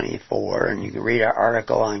Exodus 24, and you can read our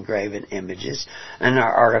article on graven images, and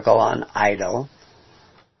our article on idol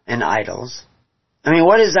and idols.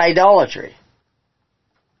 What is idolatry?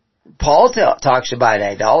 Paul talks about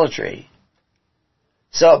idolatry.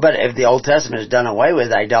 But if the Old Testament is done away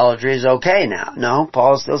with, idolatry is okay now. No,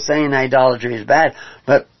 Paul's still saying idolatry is bad.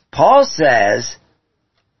 But Paul says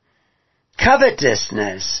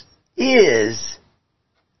covetousness is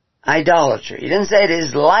idolatry. He didn't say it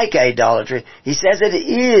is like idolatry. He says it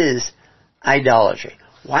is idolatry.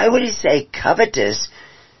 Why would he say covetous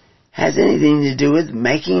has anything to do with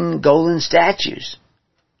making golden statues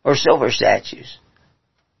or silver statues?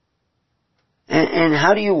 And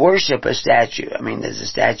how do you worship a statue? Does a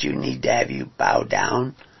statue need to have you bow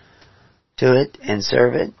down to it and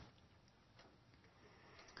serve it?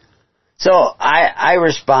 So I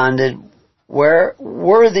responded, where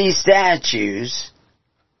were these statues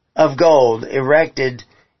of gold erected,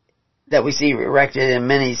 that we see erected in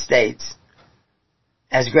many states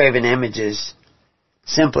as graven images,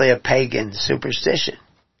 simply a pagan superstition?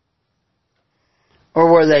 Or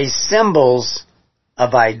were they symbols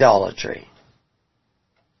of idolatry?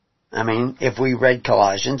 If we read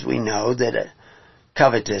Colossians, we know that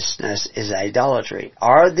covetousness is idolatry.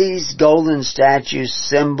 Are these golden statues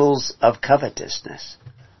symbols of covetousness,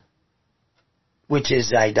 which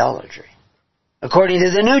is idolatry? According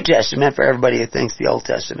to the New Testament, for everybody who thinks the Old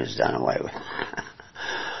Testament is done away with.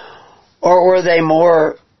 Or were they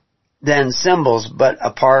more than symbols, but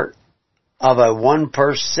a part of a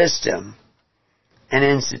one-purse system, an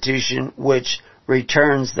institution which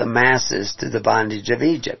returns the masses to the bondage of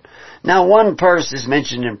Egypt? Now, one purse is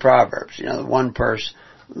mentioned in Proverbs. One purse,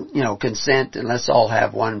 consent, and let's all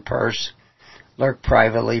have one purse. Lurk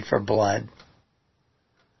privately for blood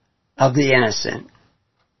of the innocent.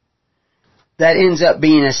 That ends up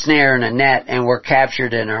being a snare and a net, and we're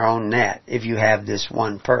captured in our own net if you have this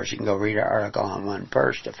one purse. You can go read our article on one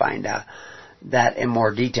purse to find out that in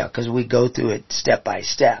more detail, because we go through it step by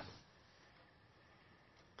step.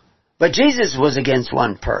 But Jesus was against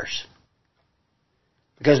one purse.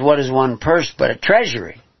 Because what is one purse but a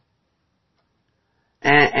treasury?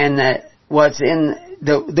 And what's in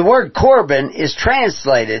the word Corban is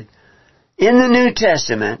translated in the New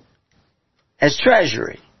Testament as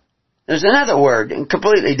treasury. There's another word, a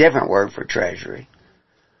completely different word for treasury.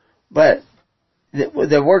 But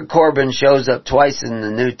the word Corban shows up twice in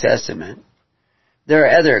the New Testament. There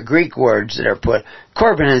are other Greek words that are put.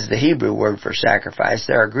 Corban is the Hebrew word for sacrifice.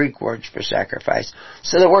 There are Greek words for sacrifice.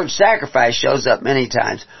 So the word sacrifice shows up many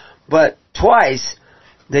times. But twice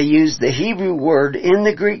they use the Hebrew word in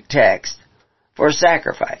the Greek text for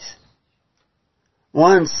sacrifice.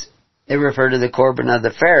 Once it referred to the Corban of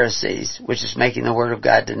the Pharisees, which is making the word of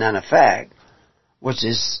God to none effect, which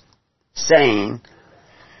is saying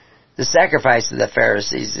the sacrifice of the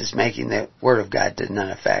Pharisees is making the word of God to none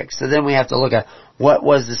effect. So then we have to look at what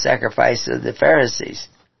was the sacrifice of the Pharisees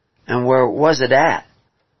and where was it at?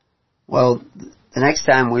 Well, the next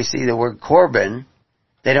time we see the word Corban,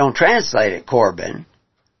 they don't translate it Corban.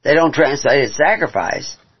 They don't translate it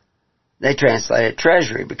sacrifice. They translate it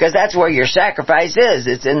treasury, because that's where your sacrifice is.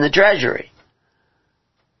 It's in the treasury.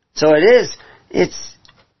 So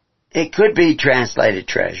it could be translated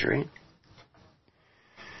treasury.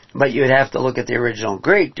 But you would have to look at the original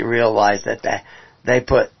Greek to realize that they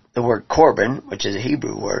put the word Corban, which is a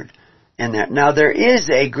Hebrew word, in there. Now there is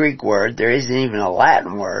a Greek word, there isn't even a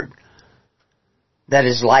Latin word, that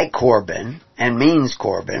is like Corban and means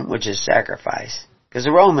Corban, which is sacrifice. Because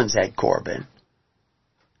the Romans had Corban.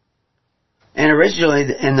 And originally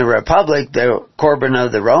in the Republic, the Corban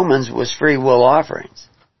of the Romans was free will offerings.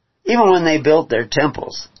 Even when they built their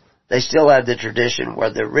temples, they still had the tradition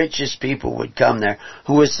where the richest people would come there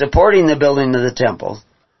who was supporting the building of the temple.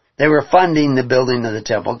 They were funding the building of the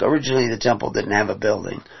temple. Originally the temple didn't have a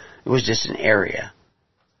building. It was just an area.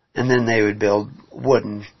 And then they would build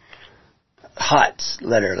wooden huts,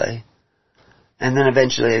 literally. And then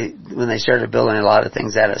eventually, when they started building a lot of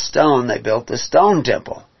things out of stone, they built the stone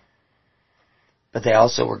temple. But they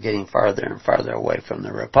also were getting farther and farther away from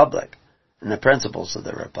the Republic and the principles of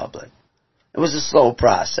the Republic. It was a slow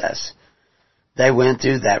process. They went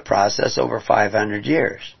through that process over 500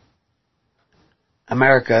 years.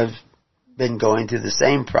 America been going through the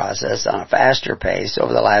same process on a faster pace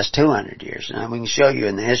over the last 200 years. And we can show you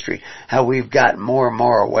in the history how we've gotten more and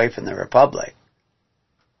more away from the Republic.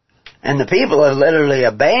 And the people have literally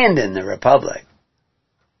abandoned the Republic.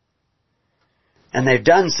 And they've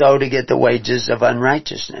done so to get the wages of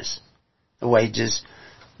unrighteousness. The wages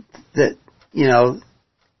that,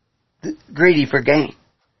 greedy for gain.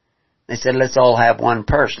 They said, let's all have one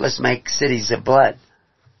purse. Let's make cities of blood.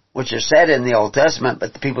 Which are said in the Old Testament,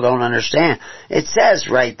 but the people don't understand. It says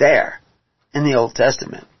right there in the Old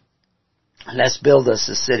Testament, let's build us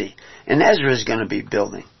a city. And Ezra is going to be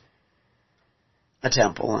building a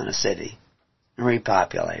temple and a city and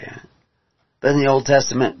repopulating it. But in the Old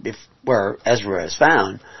Testament, where Ezra is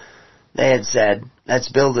found, they had said, let's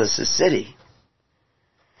build us a city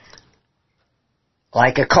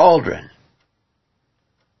like a cauldron,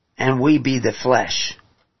 and we be the flesh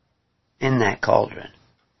in that cauldron.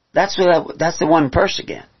 That's the one purse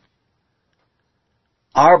again.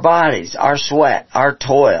 Our bodies, our sweat, our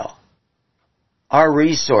toil, our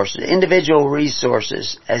resources, individual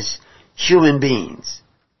resources as human beings,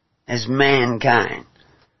 as mankind,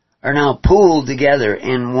 are now pooled together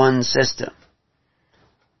in one system.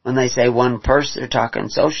 When they say one purse, they're talking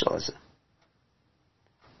socialism.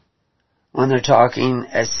 When they're talking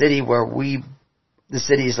a city where the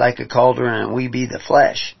city is like a cauldron and we be the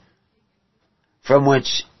flesh, from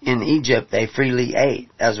which in Egypt they freely ate.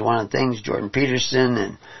 That was one of the things Jordan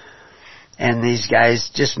Peterson and these guys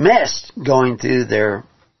just missed going through their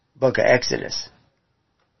book of Exodus,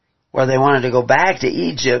 where they wanted to go back to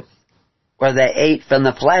Egypt, where they ate from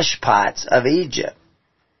the flesh pots of Egypt.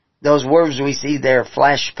 Those words we see there,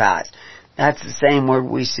 flesh pots, that's the same word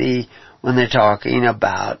we see when they're talking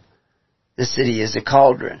about the city is a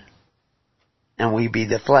cauldron and we be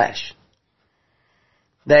the flesh.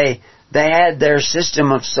 They had their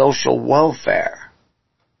system of social welfare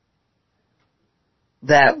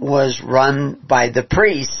that was run by the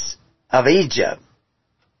priests of Egypt,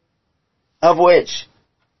 of which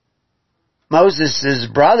Moses'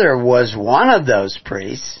 brother was one of those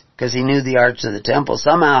priests, because he knew the arts of the temple.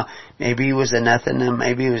 Somehow, maybe he was a Nethinim,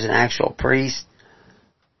 maybe he was an actual priest.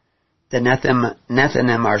 The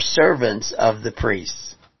Nethinim are servants of the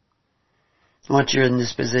priests. Once you're in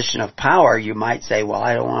this position of power, you might say, well,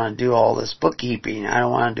 I don't want to do all this bookkeeping. I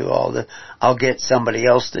don't want to do all the... I'll get somebody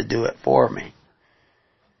else to do it for me.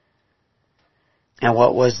 And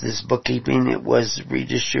what was this bookkeeping? It was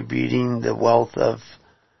redistributing the wealth of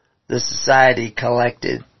the society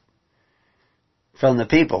collected from the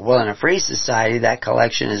people. Well, in a free society, that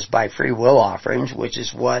collection is by free will offerings, which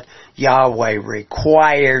is what Yahweh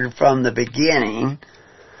required from the beginning.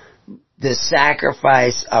 The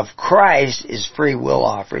sacrifice of Christ is free will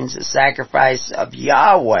offerings. The sacrifice of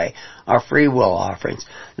Yahweh are free will offerings.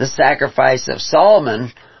 The sacrifice of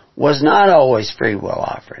Solomon was not always free will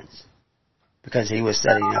offerings, because he was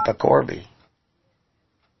setting up a corvee.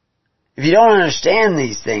 If you don't understand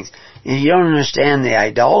these things, and you don't understand the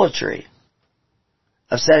idolatry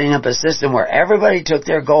of setting up a system where everybody took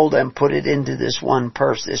their gold and put it into this one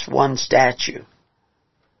purse, this one statue,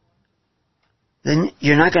 then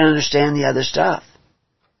you're not going to understand the other stuff.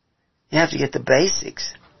 You have to get the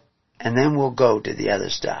basics, and then we'll go to the other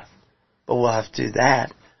stuff. But we'll have to do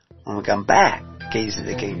that when we come back. Keys of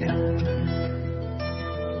the Kingdom.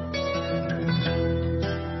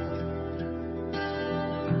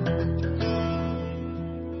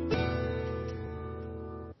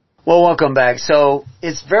 Well, welcome back. So,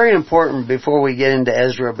 it's very important before we get into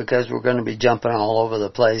Ezra, because we're going to be jumping all over the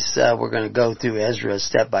place. We're going to go through Ezra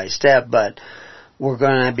step by step, but we're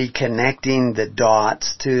going to be connecting the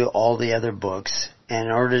dots to all the other books. And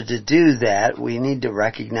in order to do that, we need to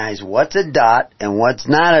recognize what's a dot and what's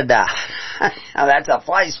not a dot. Now, that's a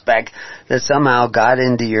fly speck that somehow got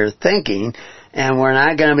into your thinking, and we're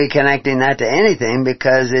not going to be connecting that to anything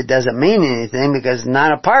because it doesn't mean anything, because it's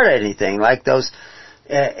not a part of anything, like those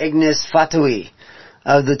ignis fatui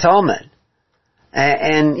of the Talmud.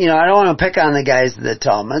 And you know, I don't want to pick on the guys of the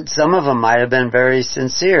Talmud. Some of them might have been very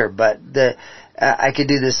sincere, but I could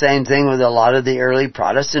do the same thing with a lot of the early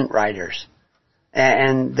Protestant writers.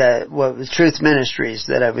 And what was Truth Ministries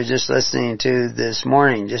that I was just listening to this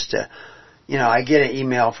morning, just to, you know, I get an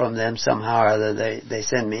email from them somehow or other. They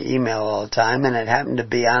send me email all the time, and it happened to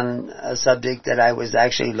be on a subject that I was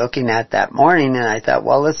actually looking at that morning, and I thought,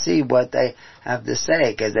 well, let's see what they have to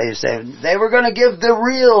say, because they said they were going to give the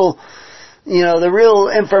real, you know, the real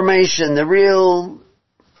information, the real,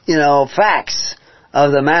 you know, facts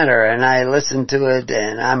of the matter. And I listened to it,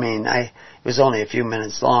 and I mean, it was only a few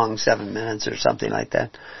minutes long, 7 minutes or something like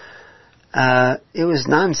that. It was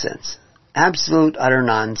nonsense. Absolute, utter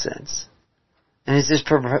nonsense. And it's just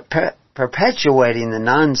perpetuating the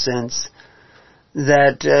nonsense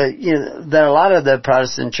that, you know, that a lot of the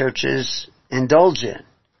Protestant churches indulge in.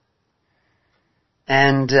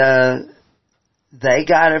 And, they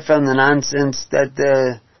got it from the nonsense that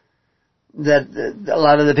a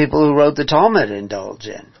lot of the people who wrote the Talmud indulge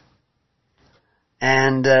in.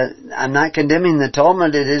 And I'm not condemning the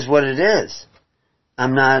Talmud. It is what it is.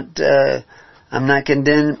 I'm not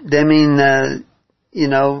condemning you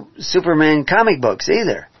know, Superman comic books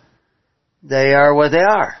either. They are what they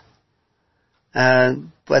are.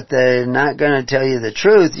 But they're not going to tell you the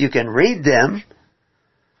truth. You can read them,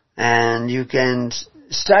 and you can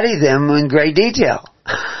study them in great detail.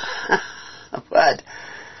 But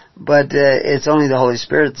it's only the Holy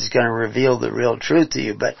Spirit that's going to reveal the real truth to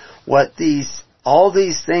you. But all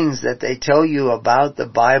these things that they tell you about the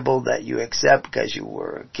Bible that you accept because you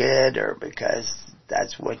were a kid, or because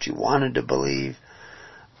that's what you wanted to believe,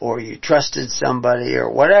 or you trusted somebody,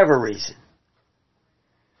 or whatever reason,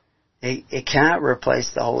 it cannot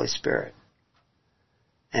replace the Holy Spirit.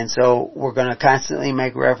 And so we're going to constantly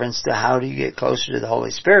make reference to how do you get closer to the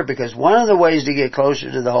Holy Spirit, because one of the ways to get closer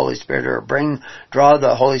to the Holy Spirit, or draw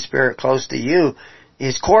the Holy Spirit close to you,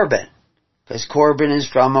 is Corban. Because Corban is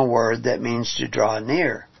from a word that means to draw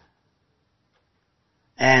near.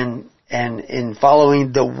 And in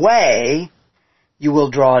following the way, you will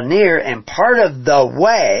draw near, and part of the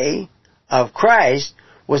way of Christ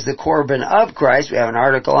was the Corban of Christ. We have an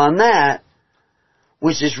article on that,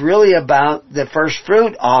 which is really about the first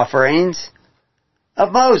fruit offerings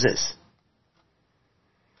of Moses.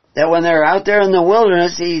 That when they're out there in the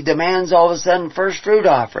wilderness, he demands all of a sudden first fruit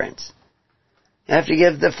offerings. You have to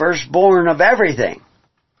give the firstborn of everything.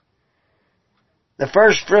 The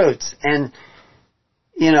first fruits. And,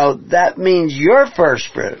 you know, that means your first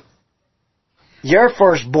fruit. Your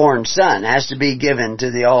firstborn son has to be given to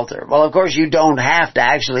the altar. Well, of course, you don't have to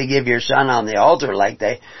actually give your son on the altar like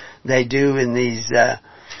they do in these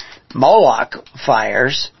Moloch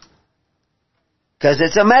fires, because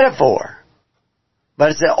it's a metaphor. But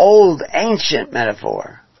it's an old, ancient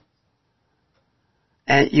metaphor.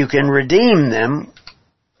 And you can redeem them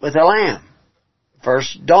with a lamb.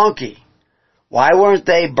 First donkey. Why weren't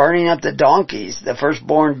they burning up the donkeys, the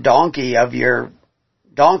firstborn donkey of your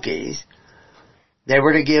donkeys? They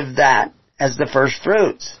were to give that as the first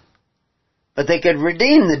fruits. But they could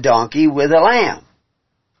redeem the donkey with a lamb.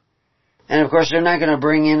 And of course, they're not going to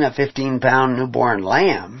bring in a 15-pound newborn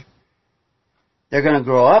lamb. They're going to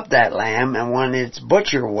grow up that lamb, and when it's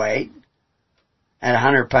butcher weight, at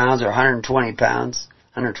 100 pounds or 120 pounds,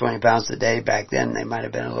 120 pounds today, back then they might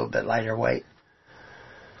have been a little bit lighter weight,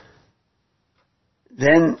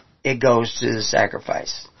 then it goes to the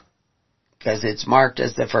sacrifice, because it's marked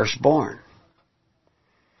as the firstborn.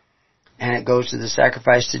 And it goes to the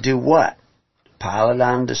sacrifice to do what? Pile it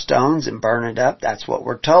on the stones and burn it up. That's what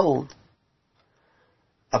we're told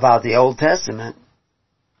about the Old Testament.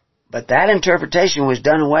 But that interpretation was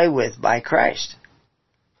done away with by Christ.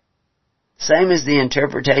 Same as the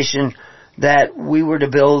interpretation that we were to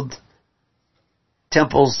build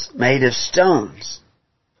temples made of stones.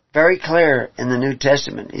 Very clear in the New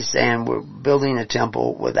Testament. He's saying we're building a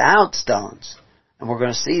temple without stones. And we're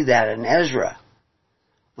going to see that in Ezra.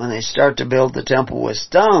 When they start to build the temple with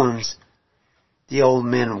stones, the old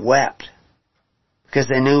men wept. Because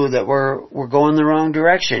they knew that we're going the wrong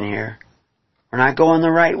direction here. We're not going the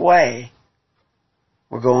right way.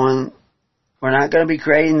 We're not going to be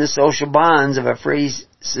creating the social bonds of a free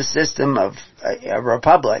system of a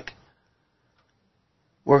republic.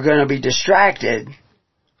 We're going to be distracted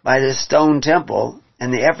by this stone temple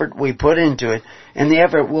and the effort we put into it. And the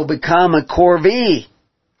effort will become a corvee,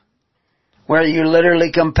 where you're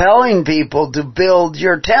literally compelling people to build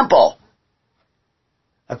your temple.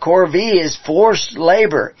 A corvee is forced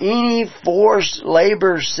labor. Any forced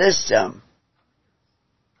labor system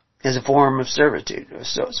is a form of servitude.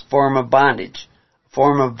 So it's a form of bondage, a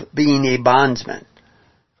form of being a bondsman.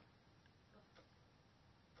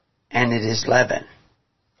 And it is leaven.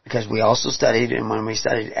 Because we also studied, and when we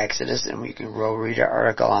studied Exodus, and we can go read our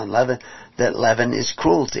article on leaven, that leaven is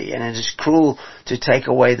cruelty. And it is cruel to take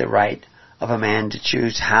away the right of a man to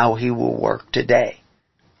choose how he will work today.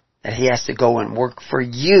 That he has to go and work for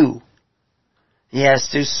you. He has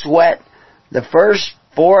to sweat the first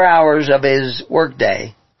 4 hours of his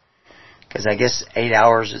workday. Because I guess 8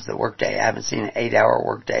 hours is the workday. I haven't seen an 8-hour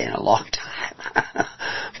workday in a long time.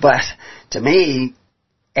 But to me,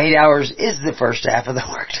 8 hours is the first half of the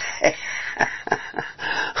workday.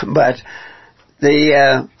 But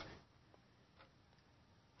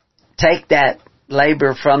take that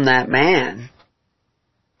labor from that man.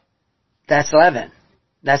 That's leaven.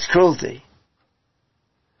 That's cruelty.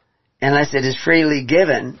 Unless it is freely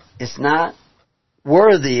given, it's not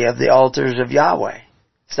worthy of the altars of Yahweh.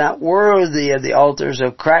 It's not worthy of the altars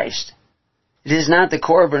of Christ. It is not the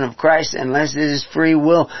Corban of Christ unless it is free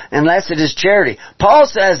will, unless it is charity. Paul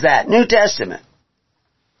says that, New Testament.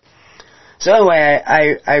 So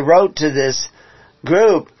anyway, I wrote to this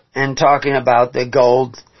group and talking about the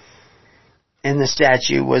gold in the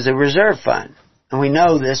statue was a reserve fund. And we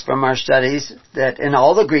know this from our studies that in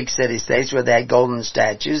all the Greek city-states where they had golden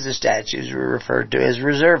statues, the statues were referred to as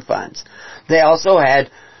reserve funds. They also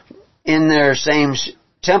had, in their same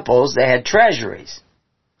temples, they had treasuries.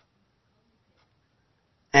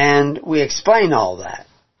 And we explain all that.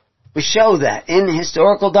 We show that in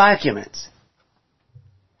historical documents.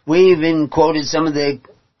 We even quoted some of the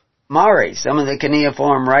Mari, some of the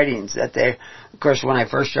cuneiform writings that they, of course, when I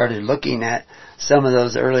first started looking at some of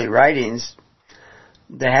those early writings,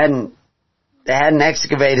 they hadn't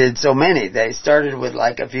excavated so many. They started with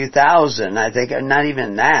like a few thousand, I think, not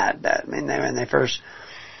even that. I mean, when they first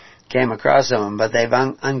came across them, but they've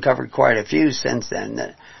uncovered quite a few since then.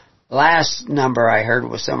 The last number I heard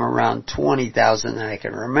was somewhere around 20,000 that I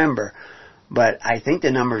can remember, but I think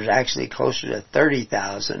the number is actually closer to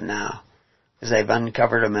 30,000 now, because they've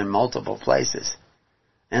uncovered them in multiple places.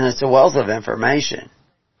 And it's a wealth of information.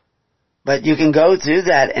 But you can go through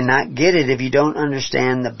that and not get it if you don't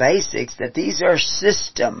understand the basics, that these are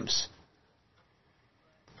systems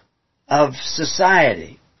of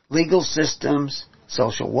society, legal systems,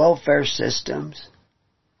 social welfare systems,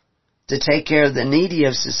 to take care of the needy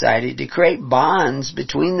of society, to create bonds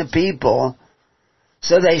between the people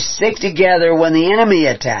so they stick together when the enemy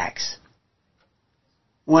attacks,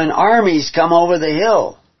 when armies come over the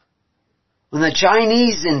hill, when the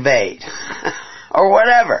Chinese invade, or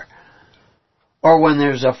whatever. Or when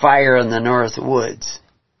there's a fire in the north woods,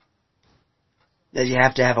 that you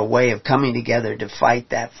have to have a way of coming together to fight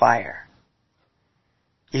that fire.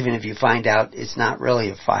 Even if you find out it's not really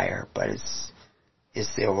a fire, but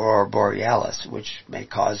it's the aurora borealis, which may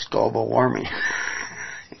cause global warming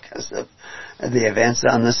because of the events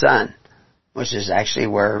on the sun, which is actually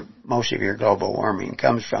where most of your global warming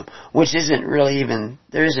comes from, which isn't really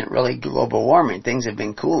there isn't really global warming. Things have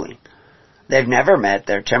been cooling. They've never met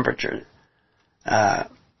their temperature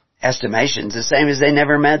estimations, the same as they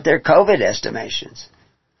never met their COVID estimations.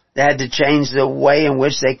 They had to change the way in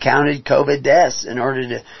which they counted COVID deaths in order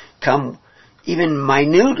to come even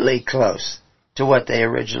minutely close to what they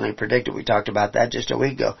originally predicted. We talked about that just a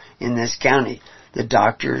week ago. In this county, the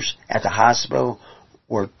doctors at the hospital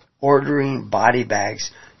were ordering body bags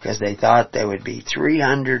because they thought there would be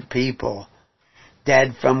 300 people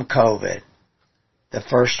dead from COVID the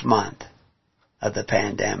first month of the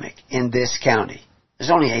pandemic in this county. There's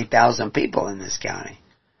only 8,000 people in this county.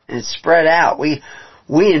 And it's spread out. We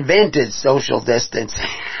invented social distancing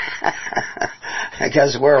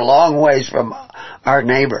because we're a long ways from our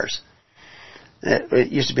neighbors.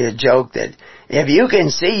 It used to be a joke that if you can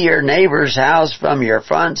see your neighbor's house from your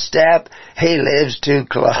front step, he lives too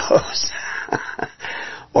close.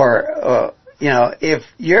 Or, if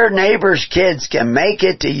your neighbor's kids can make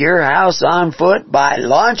it to your house on foot by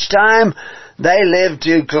lunchtime, they live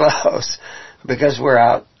too close, because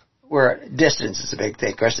distance is a big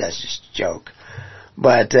thing. Of course, that's just a joke.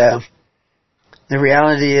 But the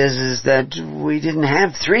reality is that we didn't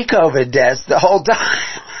have 3 COVID deaths the whole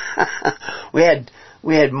time.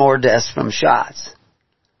 we had more deaths from shots,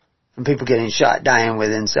 from people getting shot, dying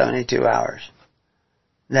within 72 hours,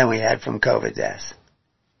 than we had from COVID deaths.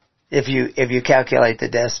 If you calculate the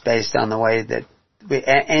deaths based on the way that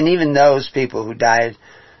and even those people who died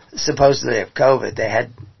supposedly of COVID, they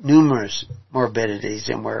had numerous morbidities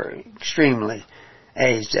and were extremely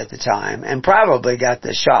aged at the time, and probably got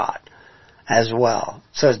the shot as well.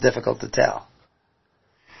 So it's difficult to tell.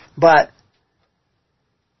 But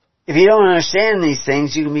if you don't understand these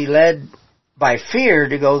things, you can be led by fear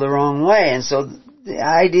to go the wrong way. And so the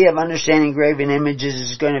idea of understanding graven images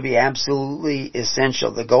is going to be absolutely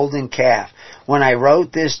essential. The golden calf. When I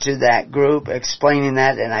wrote this to that group, explaining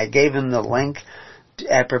that, and I gave them the link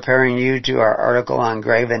at Preparing You to our article on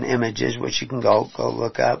graven images, which you can go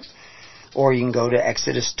look up, or you can go to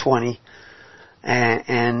Exodus 20,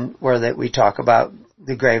 and where that we talk about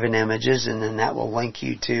the graven images, and then that will link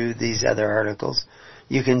you to these other articles.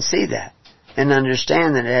 You can see that and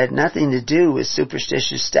understand that it had nothing to do with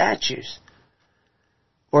superstitious statues,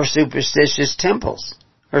 or superstitious temples,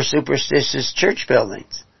 or superstitious church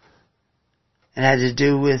buildings. It had to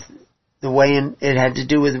do with it had to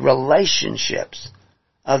do with relationships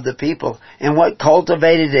of the people, and what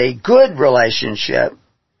cultivated a good relationship,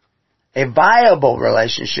 a viable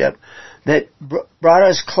relationship, that brought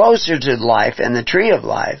us closer to life and the tree of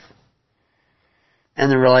life,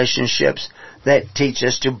 and the relationships that teach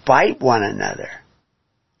us to bite one another.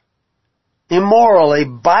 Immorally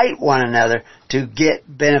bite one another to get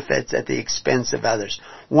benefits at the expense of others.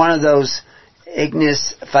 One of those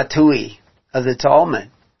ignis fatui of the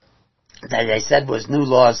Talmud that they said was new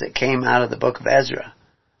laws that came out of the book of Ezra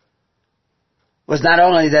was not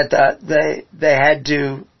only that they had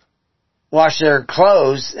to wash their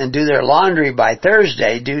clothes and do their laundry by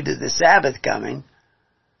Thursday due to the Sabbath coming,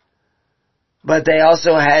 but they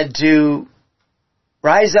also had to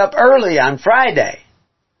rise up early on Friday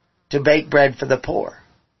to bake bread for the poor.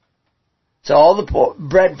 So all the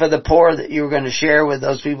bread for the poor that you were going to share with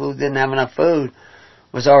those people who didn't have enough food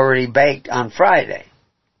was already baked on Friday.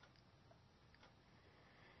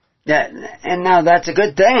 Yeah, and now that's a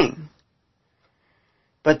good thing.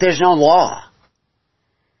 But there's no law.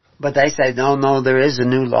 But they say, no, there is a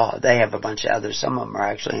new law. They have a bunch of others. Some of them are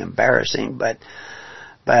actually embarrassing, but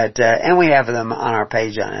and we have them on our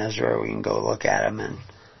page on Ezra. We can go look at them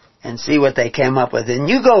and see what they came up with. And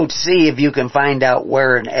you go see if you can find out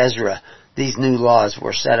where in Ezra these new laws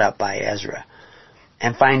were set up by Ezra,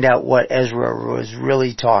 and find out what Ezra was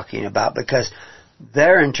really talking about, because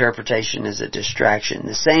their interpretation is a distraction.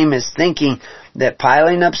 The same as thinking that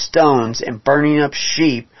piling up stones and burning up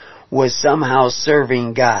sheep was somehow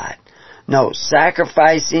serving God. No,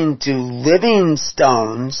 sacrificing to living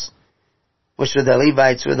stones, which were the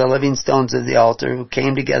Levites, were the living stones of the altar, who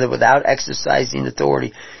came together without exercising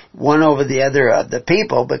authority one over the other of the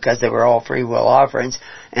people, because they were all free will offerings,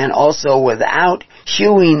 and also without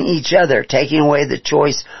hewing each other, taking away the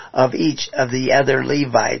choice of each of the other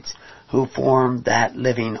Levites who formed that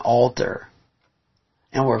living altar.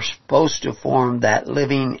 And were supposed to form that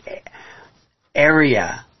living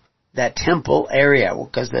area, that temple area,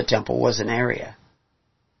 because the temple was an area.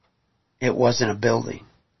 It wasn't a building.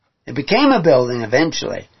 It became a building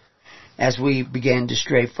eventually, as we began to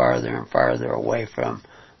stray farther and farther away from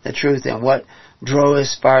the truth. And what drove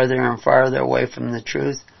us farther and farther away from the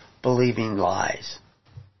truth? Believing lies.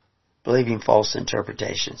 Believing false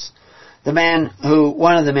interpretations.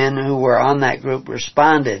 One of the men who were on that group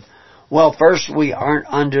responded, well, first, we aren't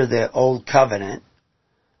under the old covenant,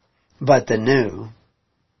 but the new.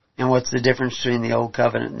 And what's the difference between the old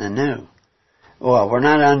covenant and the new? Well, we're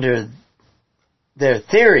not under their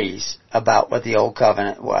theories about what the old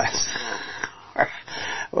covenant was.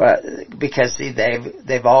 Well, because see,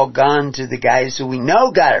 they've all gone to the guys who we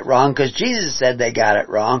know got it wrong, because Jesus said they got it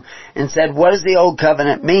wrong, and said, what does the old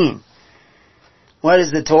covenant mean? What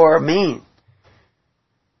does the Torah mean?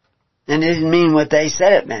 And it didn't mean what they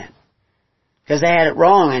said it meant, because they had it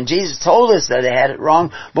wrong, and Jesus told us that they had it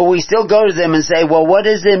wrong, but we still go to them and say, well, what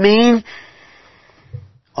does it mean?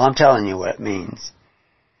 Well, I'm telling you what it means.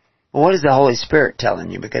 Well, what is the Holy Spirit telling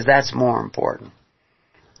you? Because that's more important.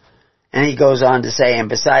 And he goes on to say, and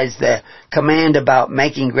besides, the command about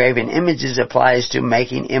making graven images applies to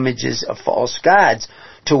making images of false gods,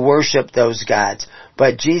 to worship those gods.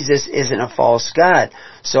 But Jesus isn't a false god,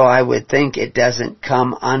 so I would think it doesn't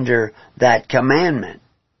come under that commandment.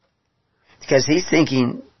 Because he's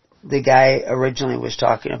thinking the guy originally was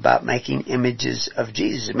talking about making images of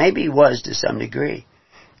Jesus. Maybe he was to some degree.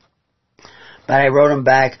 But I wrote him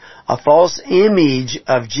back, a false image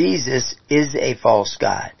of Jesus is a false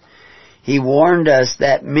god. He warned us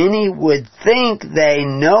that many would think they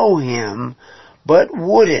know him, but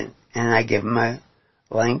wouldn't. And I give him a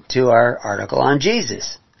link to our article on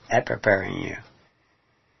Jesus at Preparing You.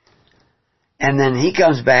 And then he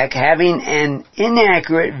comes back, having an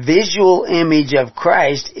inaccurate visual image of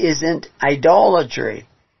Christ isn't idolatry,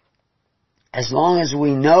 as long as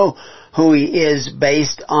we know who he is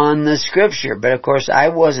based on the Scripture. But of course, I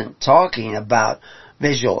wasn't talking about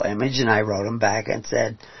visual image, and I wrote him back and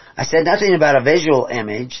said, I said nothing about a visual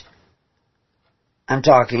image. I'm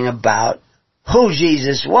talking about who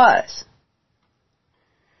Jesus was.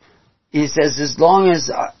 he says, as long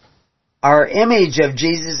as our image of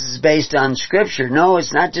Jesus is based on Scripture. No,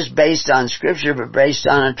 it's not just based on Scripture, but based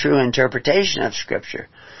on a true interpretation of Scripture.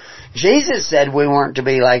 Jesus said we weren't to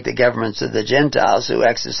be like the governments of the Gentiles who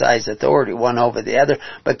exercise authority one over the other,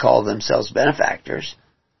 but call themselves benefactors.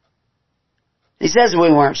 He says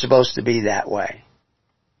we weren't supposed to be that way.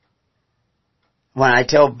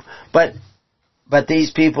 But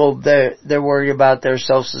these people, they're worried about their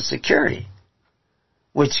social security,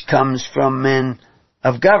 which comes from men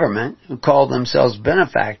of government who call themselves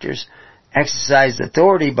benefactors, exercise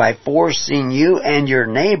authority by forcing you and your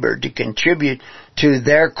neighbor to contribute to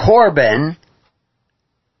their Corban,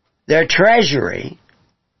 their treasury.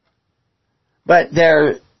 But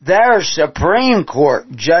their Supreme Court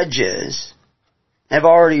judges have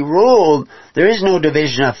already ruled there is no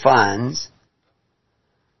division of funds.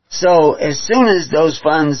 So as soon as those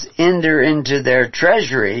funds enter into their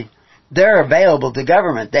treasury, they're available to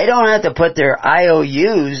government. They don't have to put their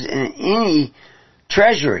IOUs in any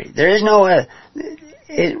treasury. There is no,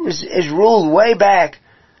 it's ruled way back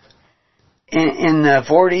in the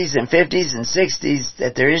 40s and 50s and 60s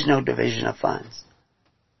that there is no division of funds.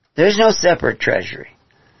 There is no separate treasury.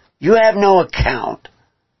 You have no account.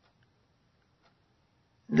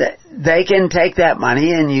 They can take that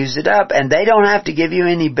money and use it up, and they don't have to give you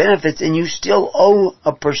any benefits, and you still owe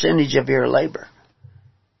a percentage of your labor.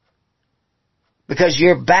 Because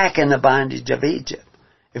you're back in the bondage of Egypt.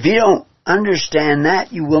 If you don't understand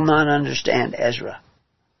that, you will not understand Ezra.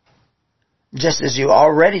 Just as you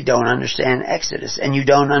already don't understand Exodus, and you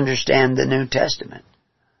don't understand the New Testament.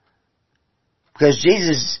 Because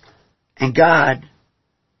Jesus and God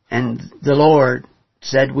and the Lord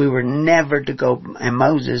said we were never to go, and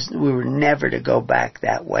Moses, we were never to go back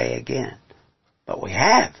that way again. But we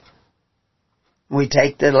have. We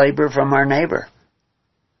take the labor from our neighbor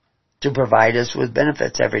to provide us with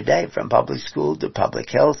benefits every day, from public school to public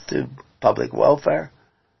health to public welfare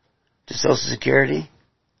to Social Security.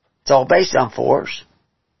 It's all based on forced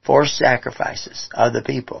sacrifices of the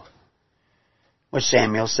people, which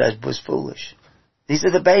Samuel said was foolish. These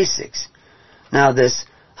are the basics. Now this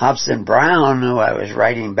Hobson Brown, who I was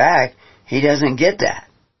writing back, he doesn't get that.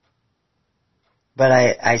 But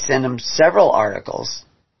I sent him several articles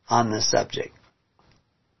on the subject.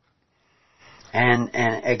 And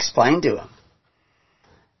explain to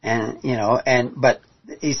him. But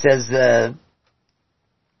he says,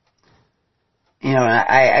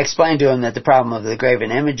 I explained to him that the problem of the graven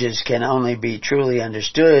images can only be truly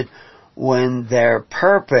understood when their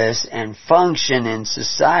purpose and function in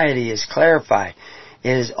society is clarified.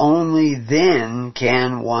 It is only then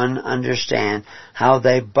can one understand how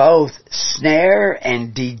they both snare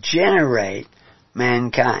and degenerate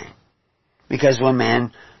mankind. Because when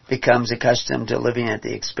man becomes accustomed to living at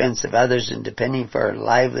the expense of others and depending for a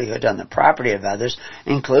livelihood on the property of others,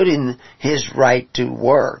 including his right to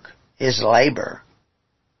work, his labor.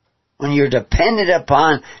 When you're dependent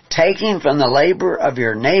upon taking from the labor of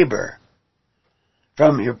your neighbor,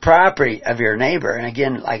 from your property of your neighbor, and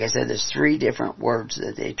again, like I said, there's 3 different words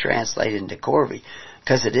that they translate into corvee,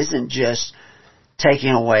 because it isn't just taking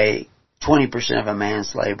away 20% of a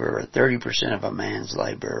man's labor or 30% of a man's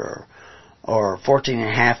labor or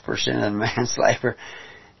 14.5% of a man's labor.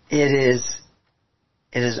 It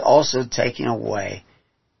is also taking away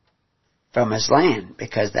from his land,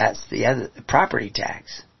 because that's the property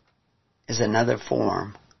tax is another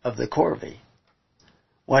form of the corvee.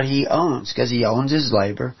 What he owns, because he owns his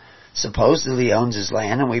labor, supposedly owns his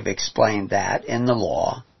land, and we've explained that in the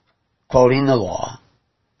law, quoting the law,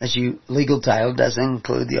 that legal title doesn't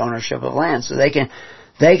include the ownership of land. So they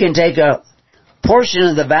can take a portion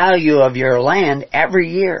of the value of your land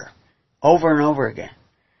every year, over and over again.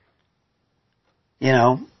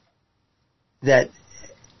 That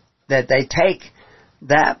they take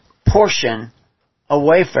that portion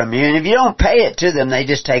away from you. And if you don't pay it to them, they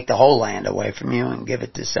just take the whole land away from you and give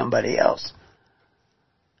it to somebody else.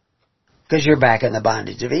 Because you're back in the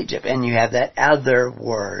bondage of Egypt. And you have that other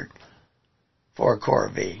word for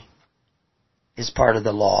corvee. Is part of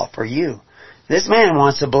the law for you. This man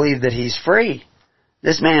wants to believe that he's free.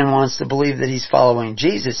 This man wants to believe that he's following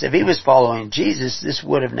Jesus. If he was following Jesus, this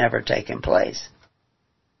would have never taken place.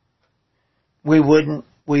 We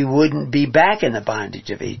wouldn't be back in the bondage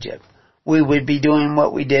of Egypt. We would be doing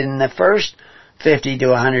what we did in the first 50 to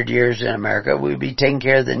 100 years in America. We would be taking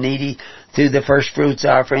care of the needy through the first fruits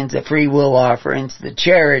offerings, the free will offerings, the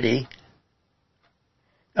charity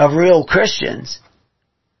of real Christians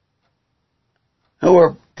who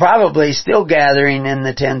were probably still gathering in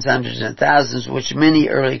the tens, hundreds, and thousands, which many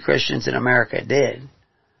early Christians in America did,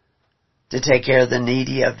 to take care of the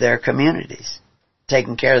needy of their communities,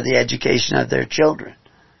 taking care of the education of their children,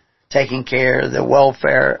 taking care of the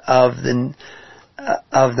welfare of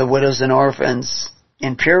the widows and orphans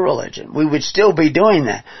in pure religion. We would still be doing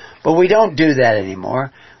that, but we don't do that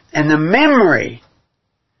anymore. And the memory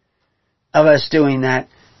of us doing that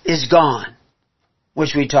is gone,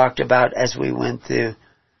 which we talked about as we went through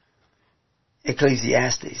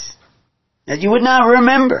Ecclesiastes. That you would not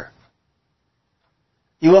remember.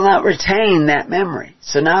 You will not retain that memory.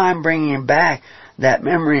 So now I'm bringing back that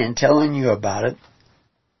memory and telling you about it.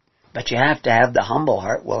 But you have to have the humble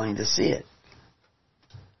heart willing to see it.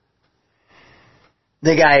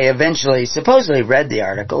 The guy eventually supposedly read the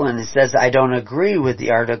article and it says, I don't agree with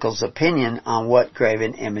the article's opinion on what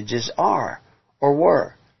graven images are or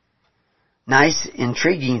were. Nice,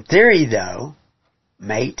 intriguing theory though,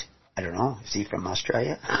 mate. I don't know. Is he from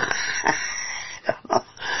Australia? I don't know.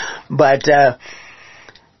 But,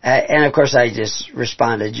 and of course I just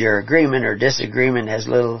responded, your agreement or disagreement has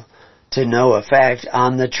little to no effect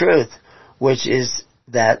on the truth, which is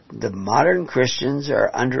that the modern Christians are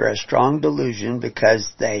under a strong delusion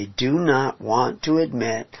because they do not want to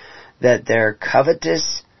admit that their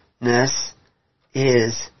covetousness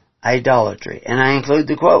is idolatry. And I include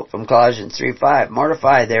the quote from Colossians 3:5,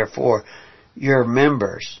 mortify therefore your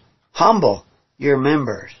members, humble your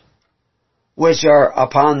members, which are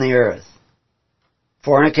upon the earth,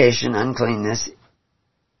 fornication, uncleanness,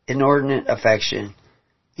 inordinate affection,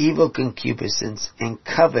 evil concupiscence, and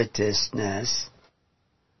covetousness,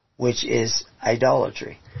 which is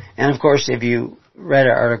idolatry. And of course, if you read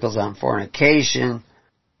our articles on fornication,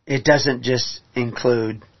 it doesn't just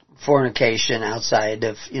include fornication outside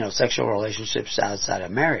of, sexual relationships outside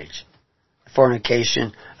of marriage.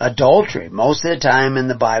 Fornication, adultery. Most of the time in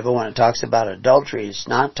the Bible when it talks about adultery, it's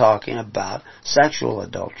not talking about sexual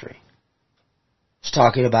adultery. It's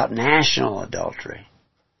talking about national adultery.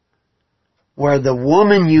 Where the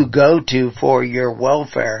woman you go to for your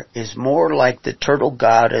welfare is more like the turtle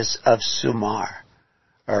goddess of Sumer,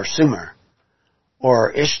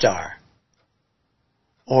 or Ishtar,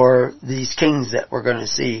 or these kings that we're going to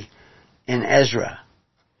see in Ezra.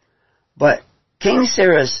 But King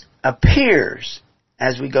Cyrus appears,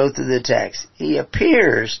 as we go through the text, he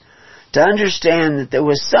appears to understand that there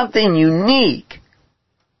was something unique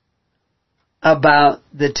about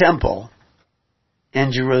the temple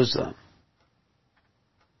in Jerusalem.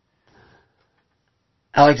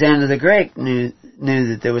 Alexander the Great knew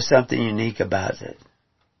that there was something unique about it.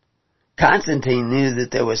 Constantine knew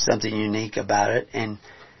that there was something unique about it and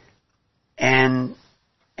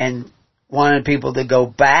wanted people to go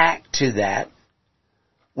back to that,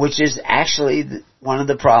 which is actually one of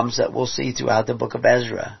the problems that we'll see throughout the book of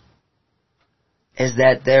Ezra, is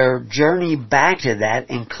that their journey back to that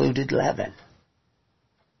included leaven.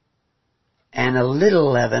 And a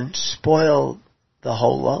little leaven spoiled the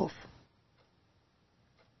whole loaf.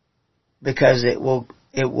 Because it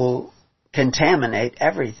will contaminate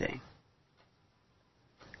everything.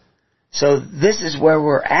 So this is where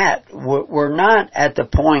we're at. We're not at the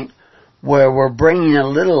point where we're bringing a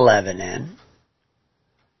little leaven in.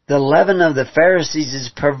 The leaven of the Pharisees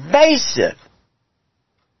is pervasive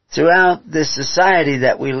throughout this society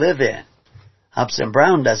that we live in. Hobson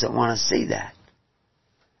Brown doesn't want to see that.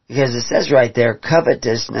 Because it says right there,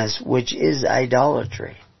 covetousness, which is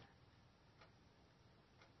idolatry.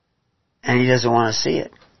 And he doesn't want to see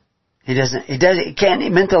it. He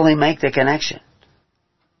can't mentally make the connection.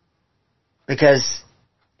 Because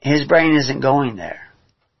his brain isn't going there.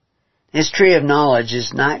 His tree of knowledge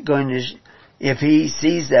is not going to, if he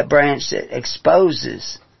sees that branch that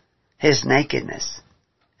exposes his nakedness,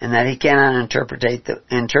 and that he cannot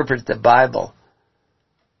interpret the Bible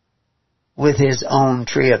with his own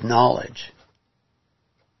tree of knowledge,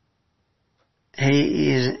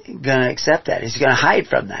 he is going to accept that. He's going to hide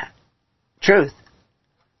from that truth.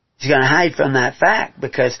 He's going to hide from that fact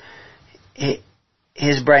because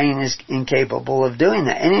his brain is incapable of doing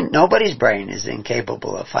that. And nobody's brain is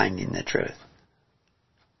incapable of finding the truth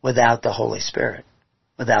without the Holy Spirit,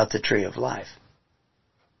 without the tree of life.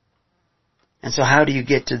 And so how do you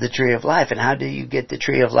get to the tree of life? And how do you get the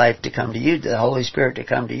tree of life to come to you, the Holy Spirit to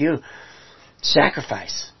come to you?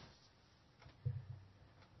 Sacrifice.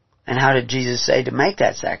 And how did Jesus say to make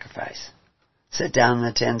that sacrifice? Sit down in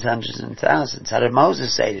the tens, hundreds, and thousands. How did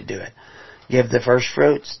Moses say to do it? Give the first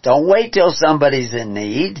fruits. Don't wait till somebody's in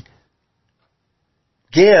need.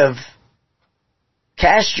 Give.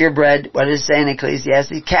 Cast your bread, what does it say in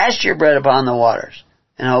Ecclesiastes? Cast your bread upon the waters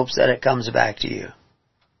in hopes that it comes back to you.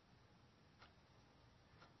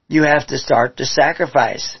 You have to start to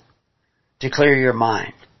sacrifice to clear your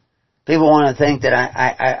mind. People want to think that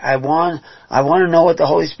I want to know what the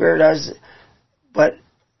Holy Spirit does. but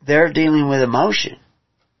they're dealing with emotion.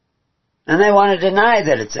 And they want to deny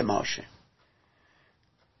that it's emotion.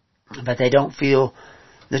 But they don't feel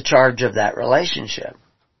the charge of that relationship.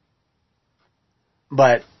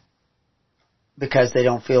 But because they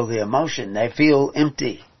don't feel the emotion, they feel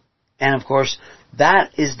empty. And of course,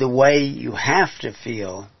 that is the way you have to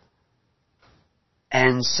feel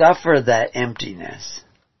and suffer that emptiness.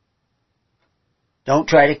 Don't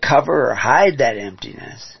try to cover or hide that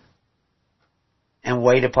emptiness. And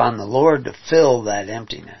wait upon the Lord to fill that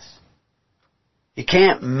emptiness. You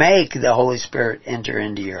can't make the Holy Spirit enter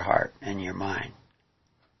into your heart and your mind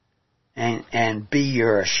and be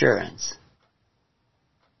your assurance.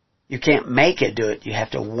 You can't make it do it. You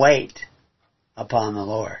have to wait upon the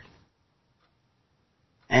Lord.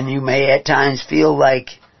 And you may at times feel like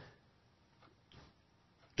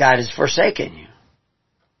God has forsaken you.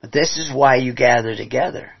 But this is why you gather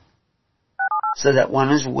together. So that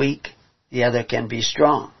one is weak, the other can be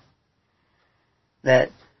strong.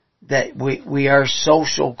 That we are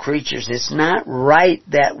social creatures. It's not right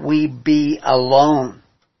that we be alone.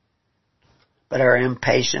 But our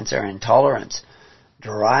impatience, our intolerance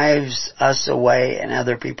drives us away and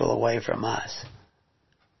other people away from us.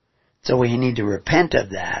 So we need to repent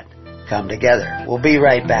of that, come together. We'll be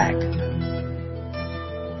right back.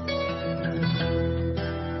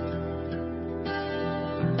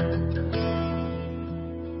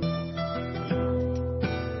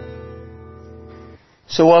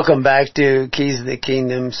 So welcome back to Keys of the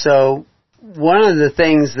Kingdom. So one of the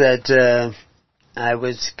things that I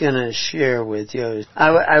was going to share with you,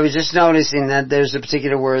 I was just noticing that there's a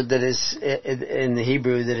particular word that is in the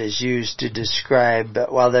Hebrew that is used to describe,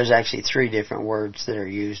 well, there's actually 3 different words that are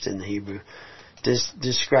used in the Hebrew to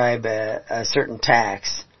describe a certain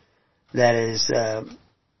tax that is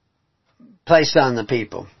placed on the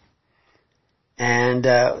people. And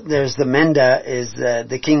there's the menda is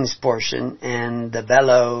the king's portion, and the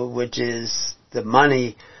velo, which is the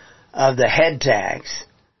money of the head tax.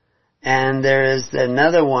 And there is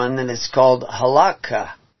another one that is called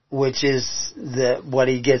halak, which is what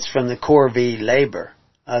he gets from the corvee labor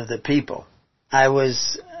of the people. I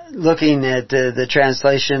was looking at the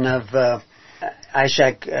translation of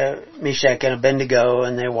Ishak, Meshach, and Abednego,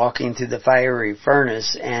 and they're walking through the fiery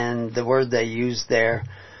furnace, and the word they use there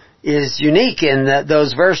is unique in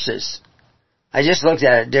those verses. I just looked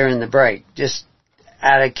at it during the break. Just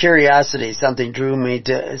out of curiosity, something drew me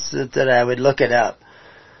to that I would look it up.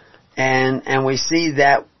 And we see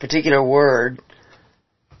that particular word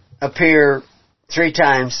appear 3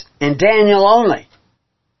 times in Daniel only.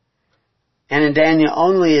 And in Daniel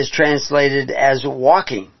only is translated as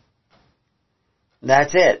walking.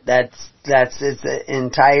 That's it. That's its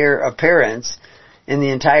entire appearance in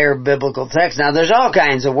the entire biblical text. Now there's all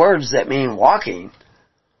kinds of words that mean walking.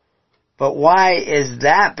 But why is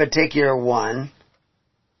that particular one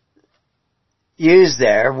used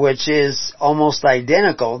there, which is almost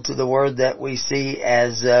identical to the word that we see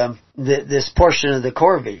as this portion of the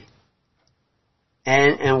corvee?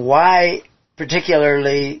 And why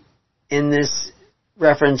particularly in this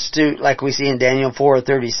reference to, like we see in Daniel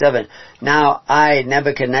 4:37, now I,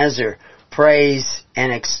 Nebuchadnezzar, praise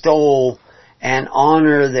and extol and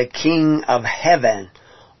honor the King of heaven,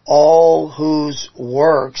 all whose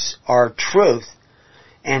works are truth,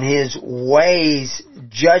 and his ways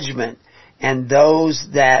judgment, and those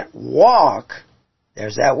that walk,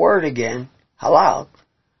 there's that word again, halal,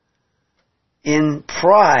 in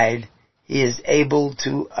pride he is able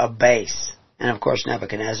to abase. And of course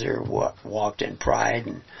Nebuchadnezzar walked in pride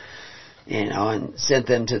and sent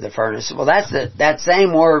them to the furnace. Well, that's that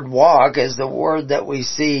same word walk is the word that we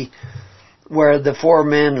see where the 4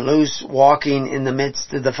 men loose walking in the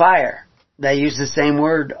midst of the fire. They use the same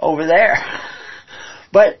word over there.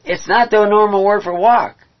 But it's not the normal word for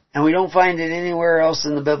walk. And we don't find it anywhere else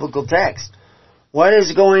in the biblical text. What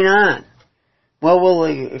is going on? Well, we'll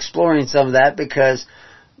be exploring some of that because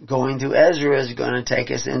going to Ezra is going to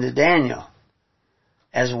take us into Daniel,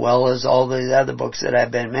 as well as all the other books that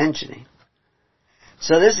I've been mentioning.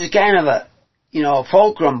 So this is kind of a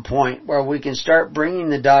fulcrum point where we can start bringing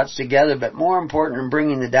the dots together, but more important than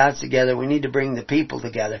bringing the dots together, we need to bring the people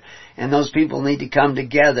together. And those people need to come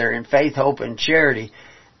together in faith, hope, and charity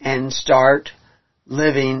and start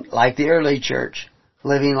living like the early church,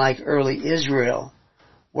 living like early Israel,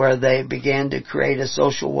 where they began to create a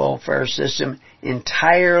social welfare system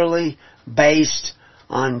entirely based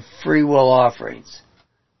on free will offerings.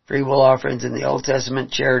 Free will offerings in the Old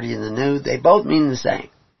Testament, charity in the New, they both mean the same.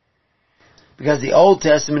 Because the Old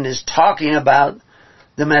Testament is talking about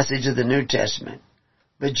the message of the New Testament.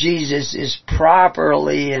 But Jesus is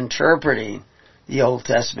properly interpreting the Old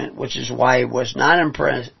Testament, which is why he was not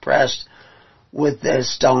impressed with the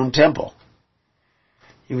stone temple.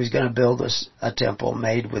 He was going to build a temple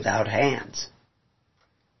made without hands,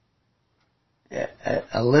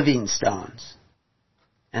 a living stones.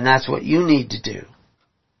 And that's what you need to do.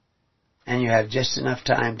 And you have just enough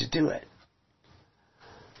time to do it.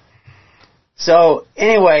 So,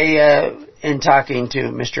 anyway, in talking to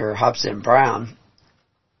Mr. Hobson Brown,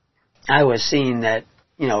 I was seeing that,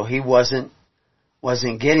 he wasn't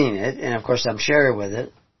getting it, and of course I'm sharing with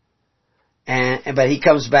it. But he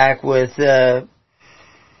comes back with, that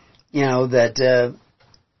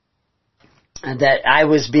I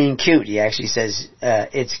was being cute. He actually says,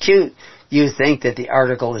 it's cute. You think that the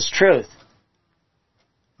article is truth.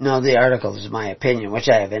 No, the article is my opinion, which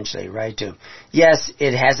I eventually write to him. Yes,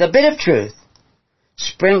 it has a bit of truth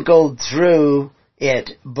sprinkled through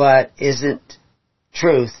it, but isn't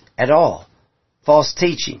truth at all. False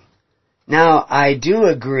teaching. Now, I do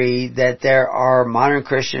agree that there are modern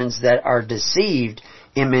Christians that are deceived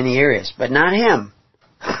in many areas, but not him.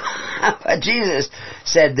 But Jesus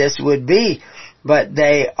said this would be, but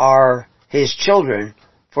they are his children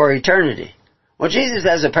for eternity. Well, Jesus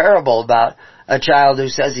has a parable about a child who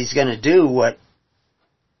says he's going to do what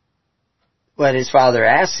his father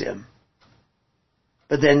asks him,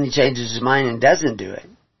 but then he changes his mind and doesn't do it.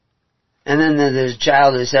 And then there's a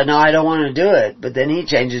child who said, no, I don't want to do it, but then he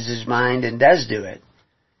changes his mind and does do it.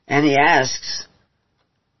 And he asks,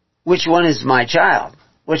 which one is my child?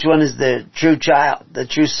 Which one is the true child, the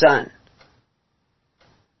true son?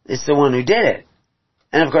 It's the one who did it.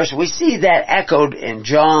 And of course we see that echoed in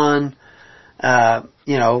John,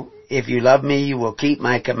 if you love me, you will keep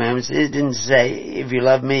my commandments. It didn't say, if you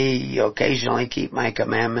love me, you occasionally keep my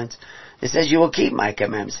commandments. It says you will keep my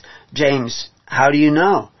commandments. James, how do you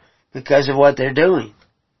know? Because of what they're doing.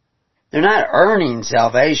 They're not earning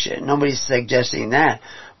salvation. Nobody's suggesting that.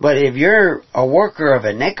 But if you're a worker of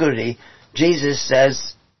iniquity, Jesus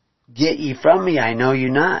says, get ye from me, I know you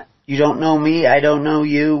not. You don't know me, I don't know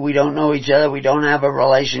you, we don't know each other, we don't have a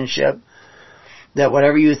relationship. That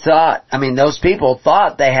whatever you thought, those people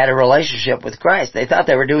thought they had a relationship with Christ. They thought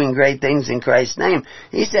they were doing great things in Christ's name.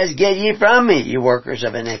 He says, get ye from me, you workers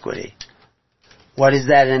of iniquity. What is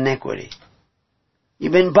that iniquity?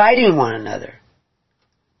 You've been biting one another.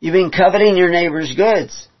 You've been coveting your neighbor's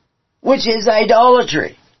goods, which is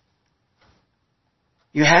idolatry.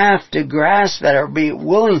 You have to grasp that or be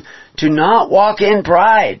willing to not walk in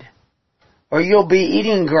pride, or you'll be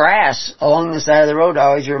eating grass along the side of the road. I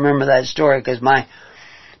always remember that story because my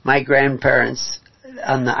grandparents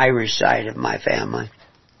on the Irish side of my family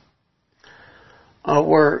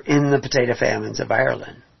were in the potato famines of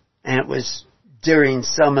Ireland. And it was during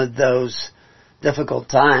some of those difficult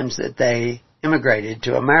times that they immigrated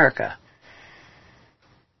to America.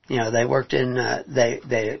 They worked in,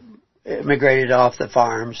 they immigrated off the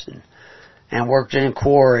farms and worked in a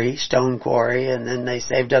quarry, stone quarry, and then they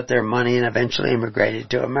saved up their money and eventually immigrated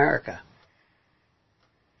to America.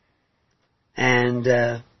 And,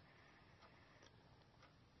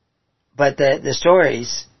 but the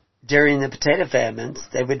stories during the potato famines,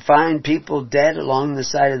 they would find people dead along the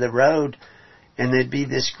side of the road, and there'd be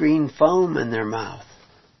this green foam in their mouth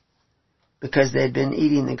because they'd been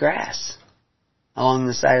eating the grass along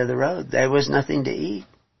the side of the road. There was nothing to eat.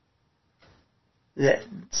 That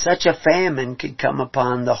such a famine could come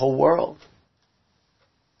upon the whole world.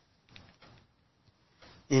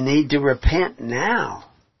 You need to repent now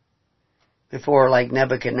before, like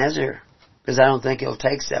Nebuchadnezzar, because I don't think it'll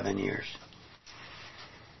take 7 years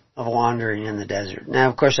of wandering in the desert. Now,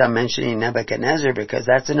 of course, I'm mentioning Nebuchadnezzar because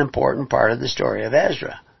that's an important part of the story of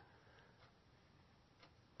Ezra.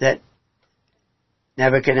 That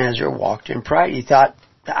Nebuchadnezzar walked in pride. He thought,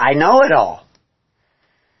 I know it all.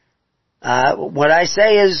 What I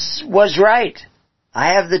say was right.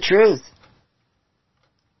 I have the truth.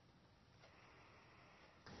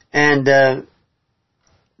 And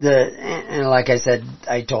like I said,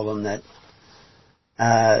 I told him that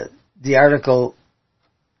the article.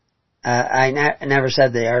 I never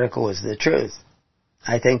said the article was the truth.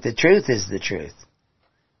 I think the truth is the truth.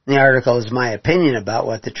 The article is my opinion about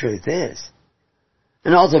what the truth is.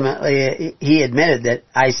 And ultimately, he admitted that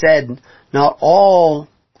I said not all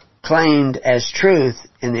claimed as truth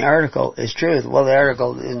in the article is truth. Well, the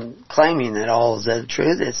article isn't claiming that all is the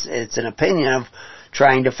truth. It's an opinion of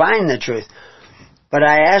trying to find the truth. But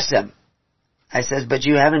I asked him, I said, but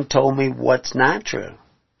you haven't told me what's not true.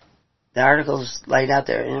 The article's laid out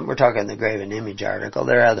there, and we're talking the Graven image article.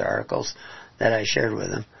 There are other articles that I shared with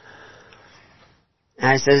him. And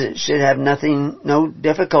I said it should have no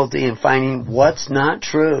difficulty in finding what's not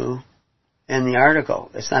true in the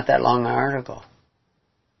article. It's not that long an article.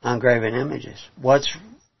 on graven images. What's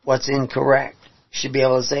incorrect? You should be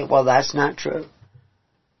able to say, well, that's not true.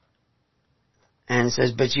 And it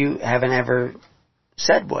says, but you haven't ever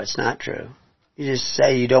said what's not true. You just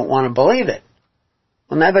say you don't want to believe it.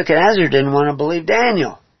 Well, Nebuchadnezzar didn't want to believe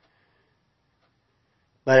Daniel.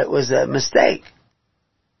 But it was a mistake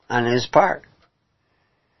on his part.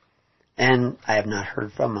 And I have not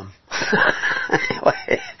heard from him.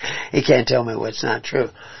 Anyway, he can't tell me what's not true.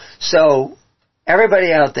 So,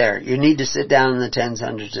 everybody out there, you need to sit down in the tens,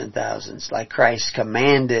 hundreds, and thousands, like Christ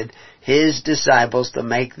commanded His disciples to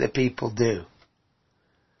make the people do.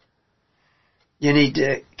 You need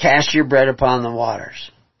to cast your bread upon the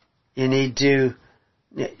waters. You need to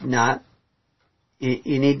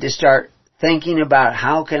you need to start thinking about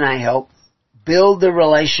how can I help build the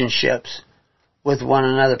relationships with one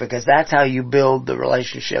another, because that's how you build the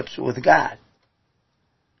relationships with God.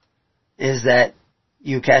 Is that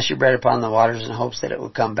you cast your bread upon the waters in hopes that it will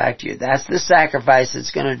come back to you. That's the sacrifice that's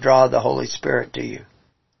going to draw the Holy Spirit to you.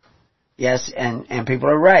 Yes, and people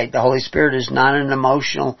are right. The Holy Spirit is not an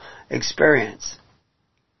emotional experience.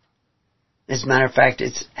 As a matter of fact,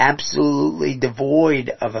 it's absolutely devoid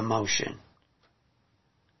of emotion.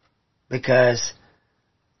 Because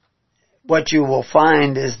what you will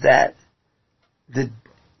find is that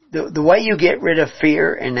the way you get rid of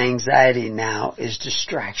fear and anxiety now is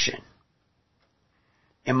distraction.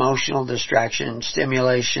 Emotional distraction,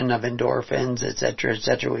 stimulation of endorphins, etc.,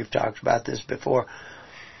 etc. We've talked about this before.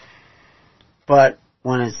 But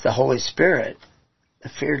when it's the Holy Spirit, the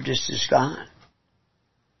fear just is gone.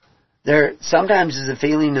 There sometimes is a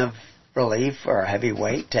feeling of relief or a heavy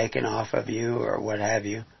weight taken off of you or what have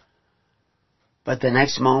you. But the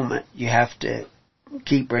next moment you have to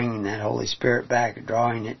keep bringing that Holy Spirit back,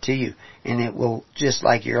 drawing it to you. And it will, just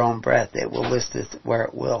like your own breath, it will list it where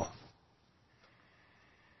it will.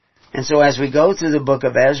 And so as we go through the book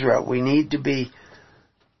of Ezra, we need to be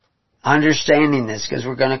understanding this, because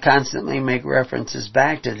we're going to constantly make references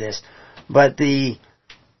back to this. But we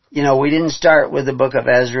didn't start with the book of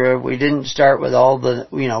Ezra. We didn't start with all the,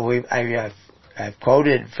 I've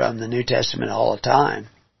quoted from the New Testament all the time.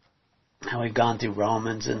 And we've gone through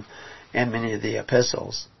Romans and many of the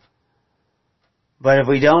epistles. But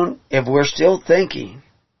if we're still thinking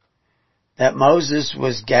that Moses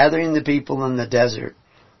was gathering the people in the desert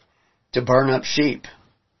to burn up sheep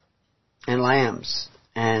and lambs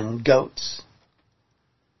and goats,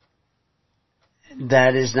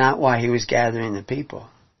 that is not why he was gathering the people.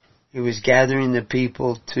 He was gathering the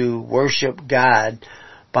people to worship God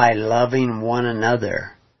by loving one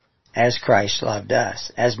another as Christ loved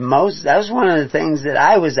us. That was one of the things that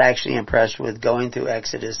I was actually impressed with going through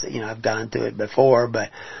Exodus. I've gone through it before,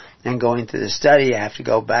 and going through the study, I have to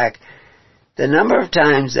go back. The number of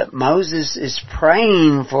times that Moses is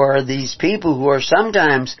praying for these people who are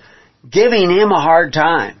sometimes giving him a hard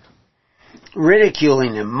time,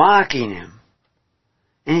 ridiculing him, mocking him,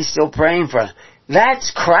 and he's still praying for them.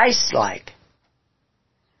 That's Christ-like.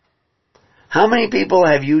 How many people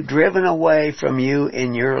have you driven away from you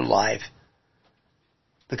in your life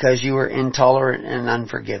because you were intolerant and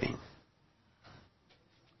unforgiving?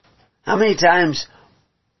 How many times,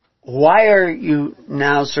 why are you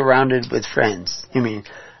now surrounded with friends?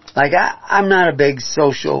 I'm not a big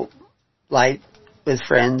social light with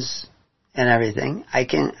friends and everything. I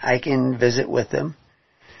can visit with them.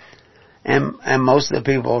 And most of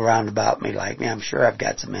the people around about me like me. I'm sure I've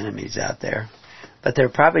got some enemies out there. But they're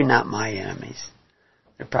probably not my enemies.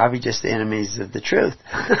 They're probably just the enemies of the truth.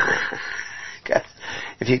 Because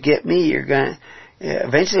if you get me,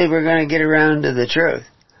 eventually we're going to get around to the truth.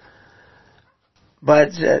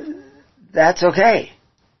 But that's okay.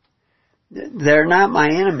 They're not my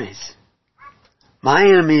enemies. My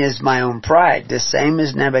enemy is my own pride, the same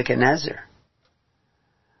as Nebuchadnezzar.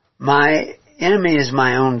 My enemy is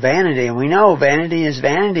my own vanity, and we know vanity is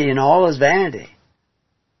vanity and all is vanity.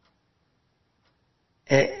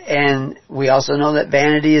 And we also know that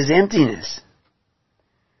vanity is emptiness.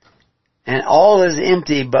 And all is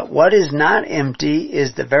empty, but what is not empty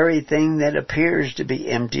is the very thing that appears to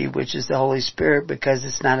be empty, which is the Holy Spirit, because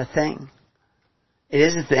it's not a thing. It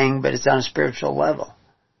is a thing, but it's on a spiritual level.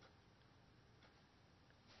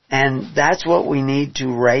 And that's what we need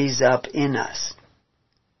to raise up in us,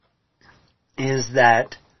 is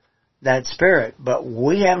that spirit. But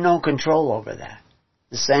we have no control over that.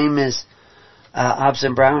 The same as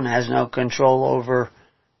Hobson Brown has no control over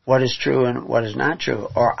what is true and what is not true.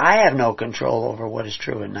 Or I have no control over what is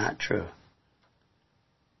true and not true.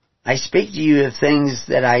 I speak to you of things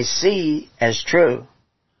that I see as true.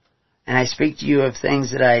 And I speak to you of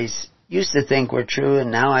things that I used to think were true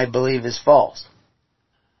and now I believe is false.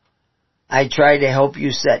 I try to help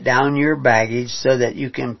you set down your baggage so that you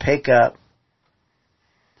can pick up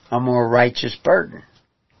a more righteous burden.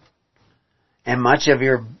 And much of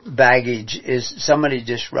your baggage is, somebody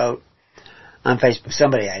just wrote on Facebook,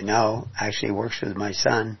 somebody I know, actually works with my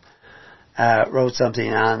son, wrote something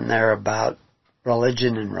on there about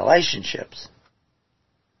religion and relationships.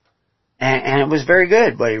 And it was very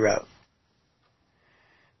good what he wrote.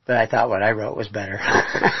 But I thought what I wrote was better.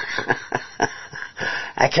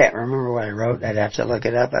 I can't remember what I wrote. I'd have to look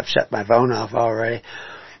it up. I've shut my phone off already.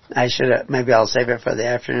 I should have, maybe I'll save it for the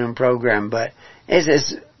afternoon program. But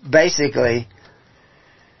it's basically,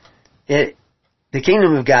 the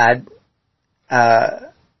kingdom of God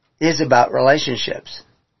is about relationships.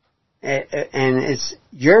 And it's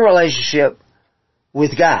your relationship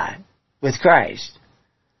with God, with Christ.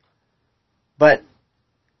 But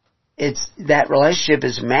it's that relationship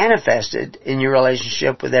is manifested in your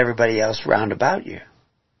relationship with everybody else round about you.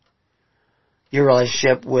 Your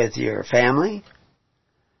relationship with your family,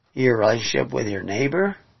 your relationship with your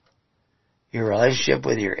neighbor, your relationship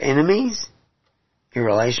with your enemies, your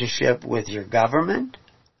relationship with your government.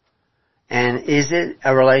 And is it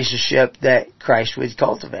a relationship that Christ would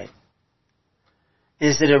cultivate?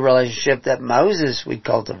 Is it a relationship that Moses would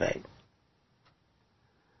cultivate?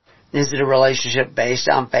 Is it a relationship based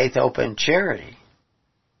on faith, hope, and charity?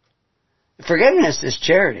 Forgiveness is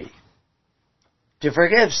charity. To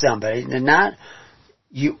forgive somebody,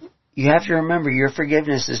 you have to remember your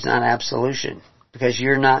forgiveness is not absolution, because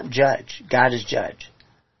you're not judge. God is judge.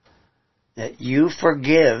 That you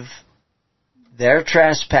forgive their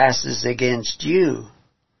trespasses against you,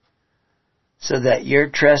 so that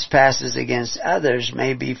your trespasses against others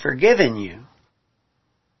may be forgiven you.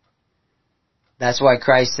 That's why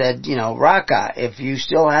Christ said, Raka, if you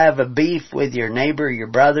still have a beef with your neighbor, your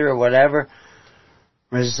brother, or whatever,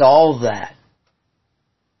 resolve that.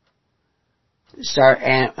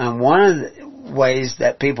 And one of the ways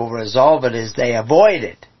that people resolve it is they avoid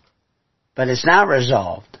it. But it's not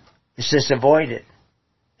resolved. It's just avoided.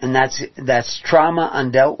 And that's trauma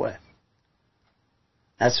undealt with.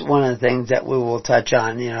 That's one of the things that we will touch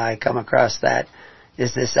on. I come across that,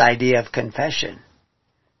 is this idea of confession.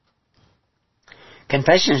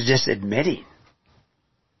 Confession is just admitting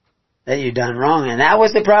that you've done wrong. And that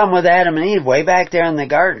was the problem with Adam and Eve way back there in the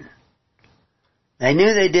garden. They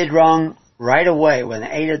knew they did wrong right away when they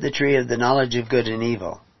ate of the tree of the knowledge of good and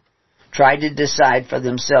evil. Tried to decide for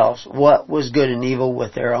themselves what was good and evil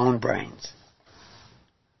with their own brains,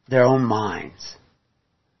 their own minds,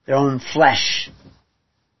 their own fleshly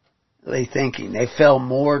thinking. They fell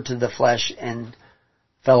more to the flesh and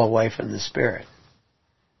fell away from the Spirit.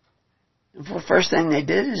 The first thing they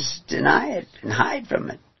did is deny it and hide from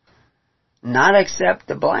it. Not accept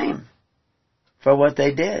the blame for what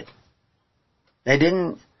they did. They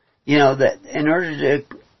didn't, that in order to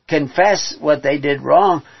confess what they did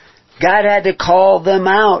wrong, God had to call them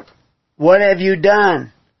out. What have you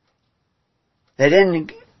done? They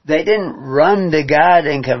didn't run to God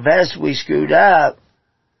and confess we screwed up.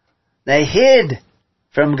 They hid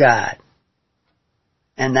from God.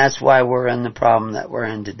 And that's why we're in the problem that we're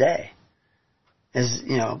in today.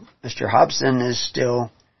 Mr. Hobson is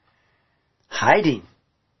still hiding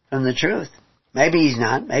from the truth. Maybe he's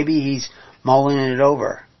not. Maybe he's mulling it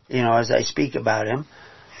over. As I speak about him,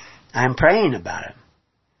 I'm praying about him.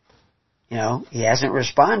 He hasn't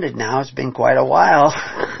responded now. It's been quite a while.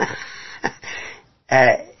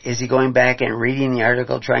 Is he going back and reading the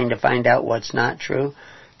article trying to find out what's not true?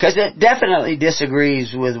 Because it definitely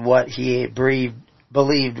disagrees with what he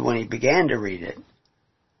believed when he began to read it.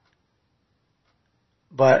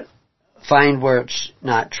 But find where it's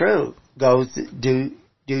not true. Go do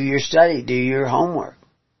your study, do your homework.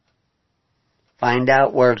 Find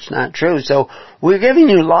out where it's not true. So we're giving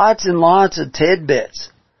you lots and lots of tidbits.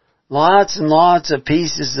 Lots and lots of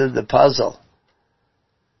pieces of the puzzle.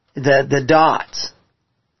 The dots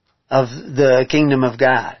of the kingdom of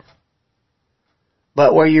God.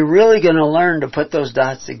 But where you're really going to learn to put those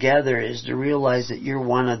dots together is to realize that you're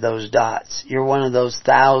one of those dots. You're one of those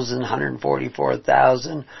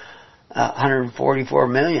 144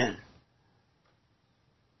 million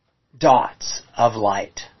dots of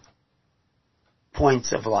light.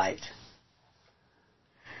 Points of light.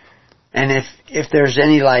 And if there's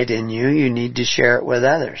any light in you, you need to share it with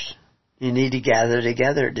others. You need to gather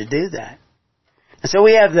together to do that. And so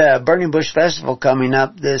we have the Burning Bush Festival coming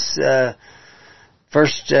up this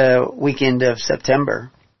first weekend of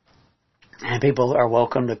September. And people are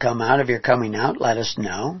welcome to come out. If you're coming out, let us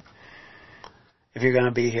know. If you're going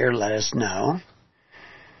to be here, let us know.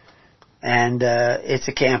 And it's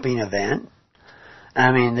a camping event.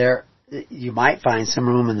 I mean, you might find some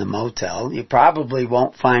room in the motel. You probably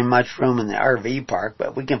won't find much room in the RV park,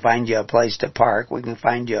 but we can find you a place to park. We can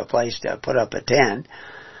find you a place to put up a tent.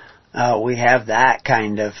 We have that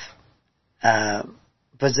kind of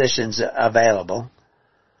positions available.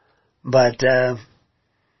 But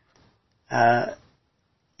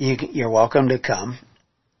you're welcome to come.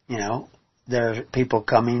 You know, there are people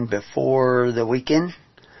coming before the weekend,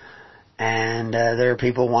 and there are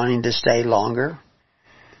people wanting to stay longer.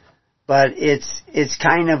 But it's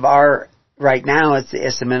kind of right now it's the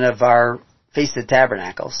estimate of our Feast of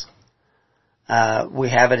Tabernacles. We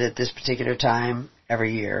have it at this particular time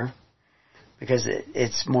every year because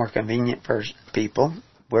it's more convenient for people.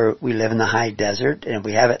 We live in the high desert, and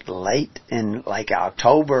we have it late in like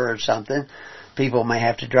October or something. People may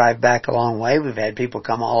have to drive back a long way. We've had people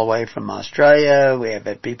come all the way from Australia. We have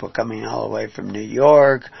had people coming all the way from New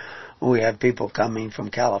York. We have people coming from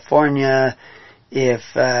California. If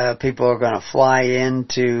people are going to fly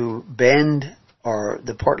into Bend or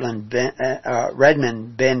the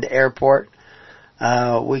Redmond Bend Airport,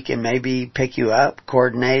 we can maybe pick you up,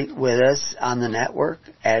 coordinate with us on the network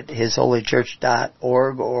at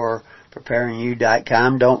hisholychurch.org or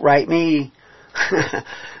preparingyou.com. Don't write me.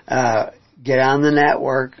 Get on the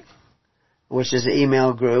network, which is an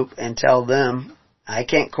email group, and tell them, I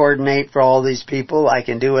can't coordinate for all these people. I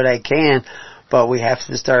can do what I can, but we have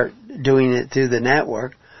to start doing it through the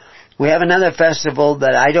network. We have another festival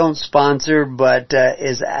that I don't sponsor, but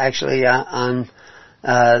is actually been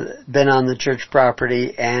on the church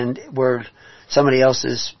property, and where somebody else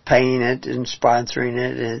is paying it and sponsoring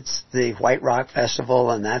it. It's the White Rock Festival,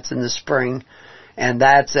 and that's in the spring, and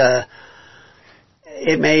that's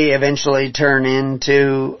it may eventually turn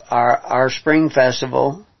into our spring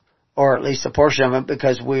festival, or at least a portion of it,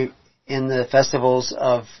 because in the festivals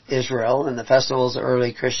of Israel and the festivals of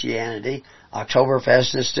early Christianity,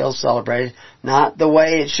 Oktoberfest is still celebrated. Not the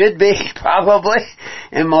way it should be, probably,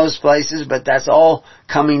 in most places, but that's all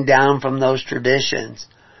coming down from those traditions.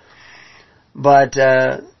 But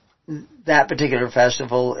that particular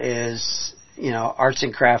festival is, arts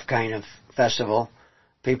and craft kind of festival.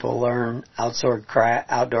 People learn outdoor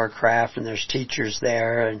craft, and there's teachers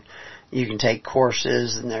there, and you can take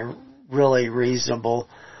courses, and they're really reasonable.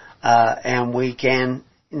 And we can,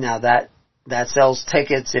 now that sells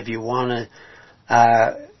tickets if you want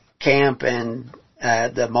to camp, and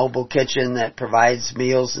the mobile kitchen that provides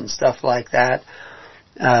meals and stuff like that.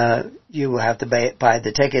 You will have to buy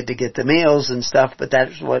the ticket to get the meals and stuff, but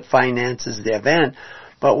that's what finances the event.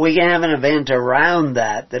 But we can have an event around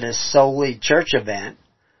that is solely church event,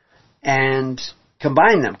 and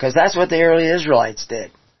combine them, because that's what the early Israelites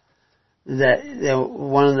did.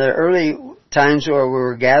 One of the early times where we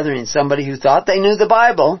were gathering, somebody who thought they knew the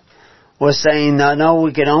Bible was saying, no,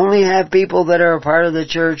 we can only have people that are a part of the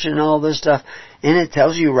church and all this stuff. And it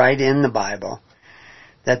tells you right in the Bible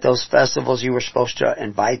that those festivals, you were supposed to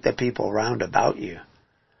invite the people round about you.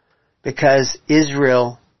 Because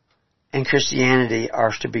Israel and Christianity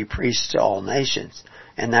are to be priests to all nations.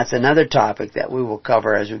 And that's another topic that we will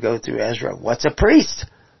cover as we go through Ezra. What's a priest?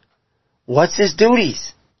 What's his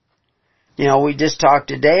duties? We just talked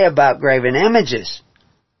today about graven images.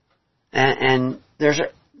 And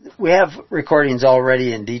we have recordings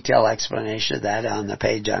already in detail explanation of that on the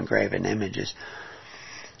page on graven images.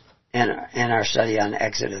 And our study on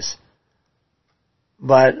Exodus.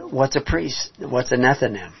 But what's a priest? What's a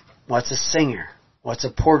Nethinim? What's a singer? What's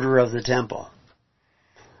a porter of the temple?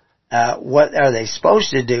 What are they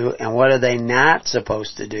supposed to do, and what are they not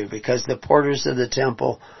supposed to do? Because the porters of the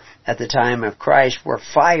temple at the time of Christ were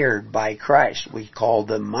fired by Christ. We called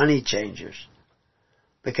them money changers,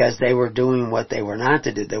 because they were doing what they were not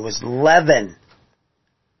to do. There was leaven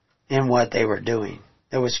in what they were doing.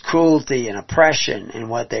 There was cruelty and oppression in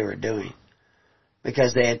what they were doing,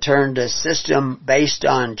 because they had turned a system based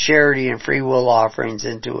on charity and free will offerings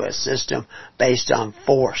into a system based on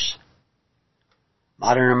force.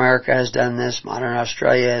 Modern America has done this. Modern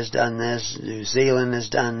Australia has done this. New Zealand has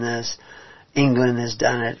done this. England has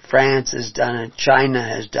done it. France has done it. China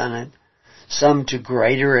has done it. Some to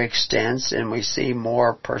greater extents, and we see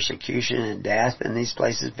more persecution and death in these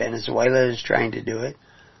places. Venezuela is trying to do it.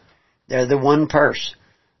 They're the one purse.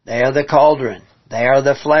 They are the cauldron. They are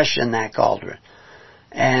the flesh in that cauldron.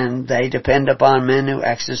 And they depend upon men who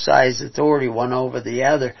exercise authority one over the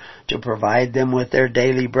other to provide them with their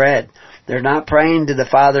daily bread. They're not praying to the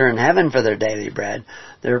Father in heaven for their daily bread.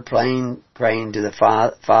 They're praying to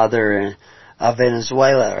the Father of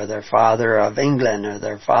Venezuela, or their Father of England, or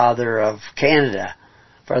their Father of Canada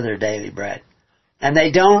for their daily bread. And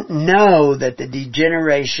they don't know that the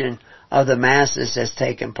degeneration of the masses has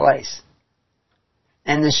taken place.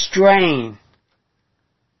 And the strain,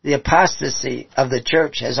 the apostasy of the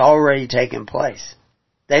church has already taken place.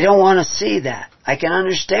 They don't want to see that. I can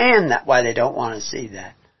understand that why they don't want to see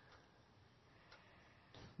that.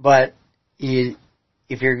 But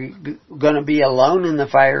if you're going to be alone in the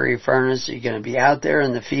fiery furnace, you're going to be out there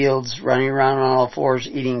in the fields, running around on all fours,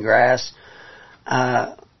 eating grass.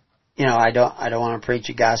 I don't want to preach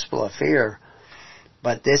a gospel of fear,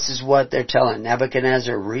 but this is what they're telling.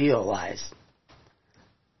 Nebuchadnezzar realized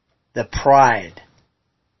the pride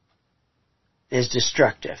is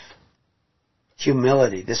destructive.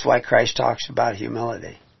 Humility. This is why Christ talks about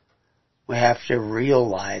humility. We have to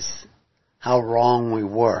realize how wrong we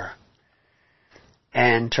were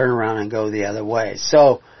and turn around and go the other way.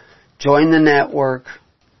 So, join the network.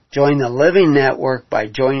 Join the living network by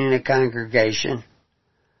joining a congregation.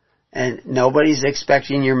 And nobody's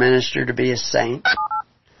expecting your minister to be a saint,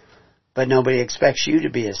 but nobody expects you to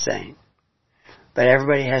be a saint. But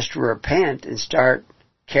everybody has to repent and start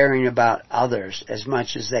caring about others as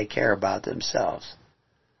much as they care about themselves.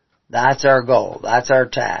 That's our goal. That's our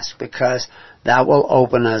task, because that will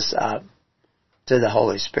open us up to the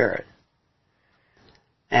Holy Spirit.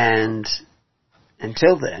 And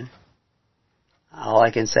until then, all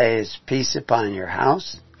I can say is peace upon your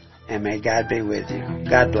house, and may God be with you.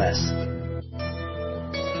 God bless.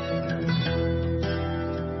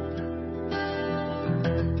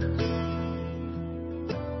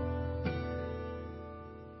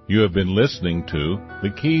 You have been listening to The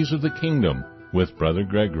Keys of the Kingdom with Brother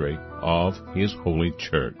Gregory of His Holy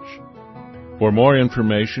Church. For more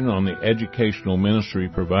information on the educational ministry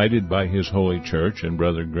provided by His Holy Church and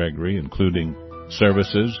Brother Gregory, including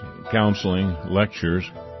services, counseling, lectures,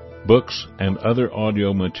 books, and other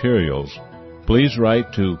audio materials, please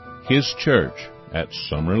write to His Church at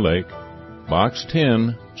Summer Lake, Box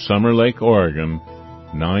 10, Summer Lake, Oregon,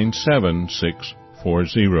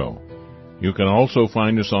 97640. You can also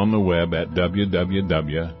find us on the web at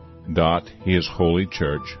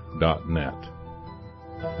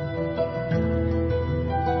www.hisholychurch.net.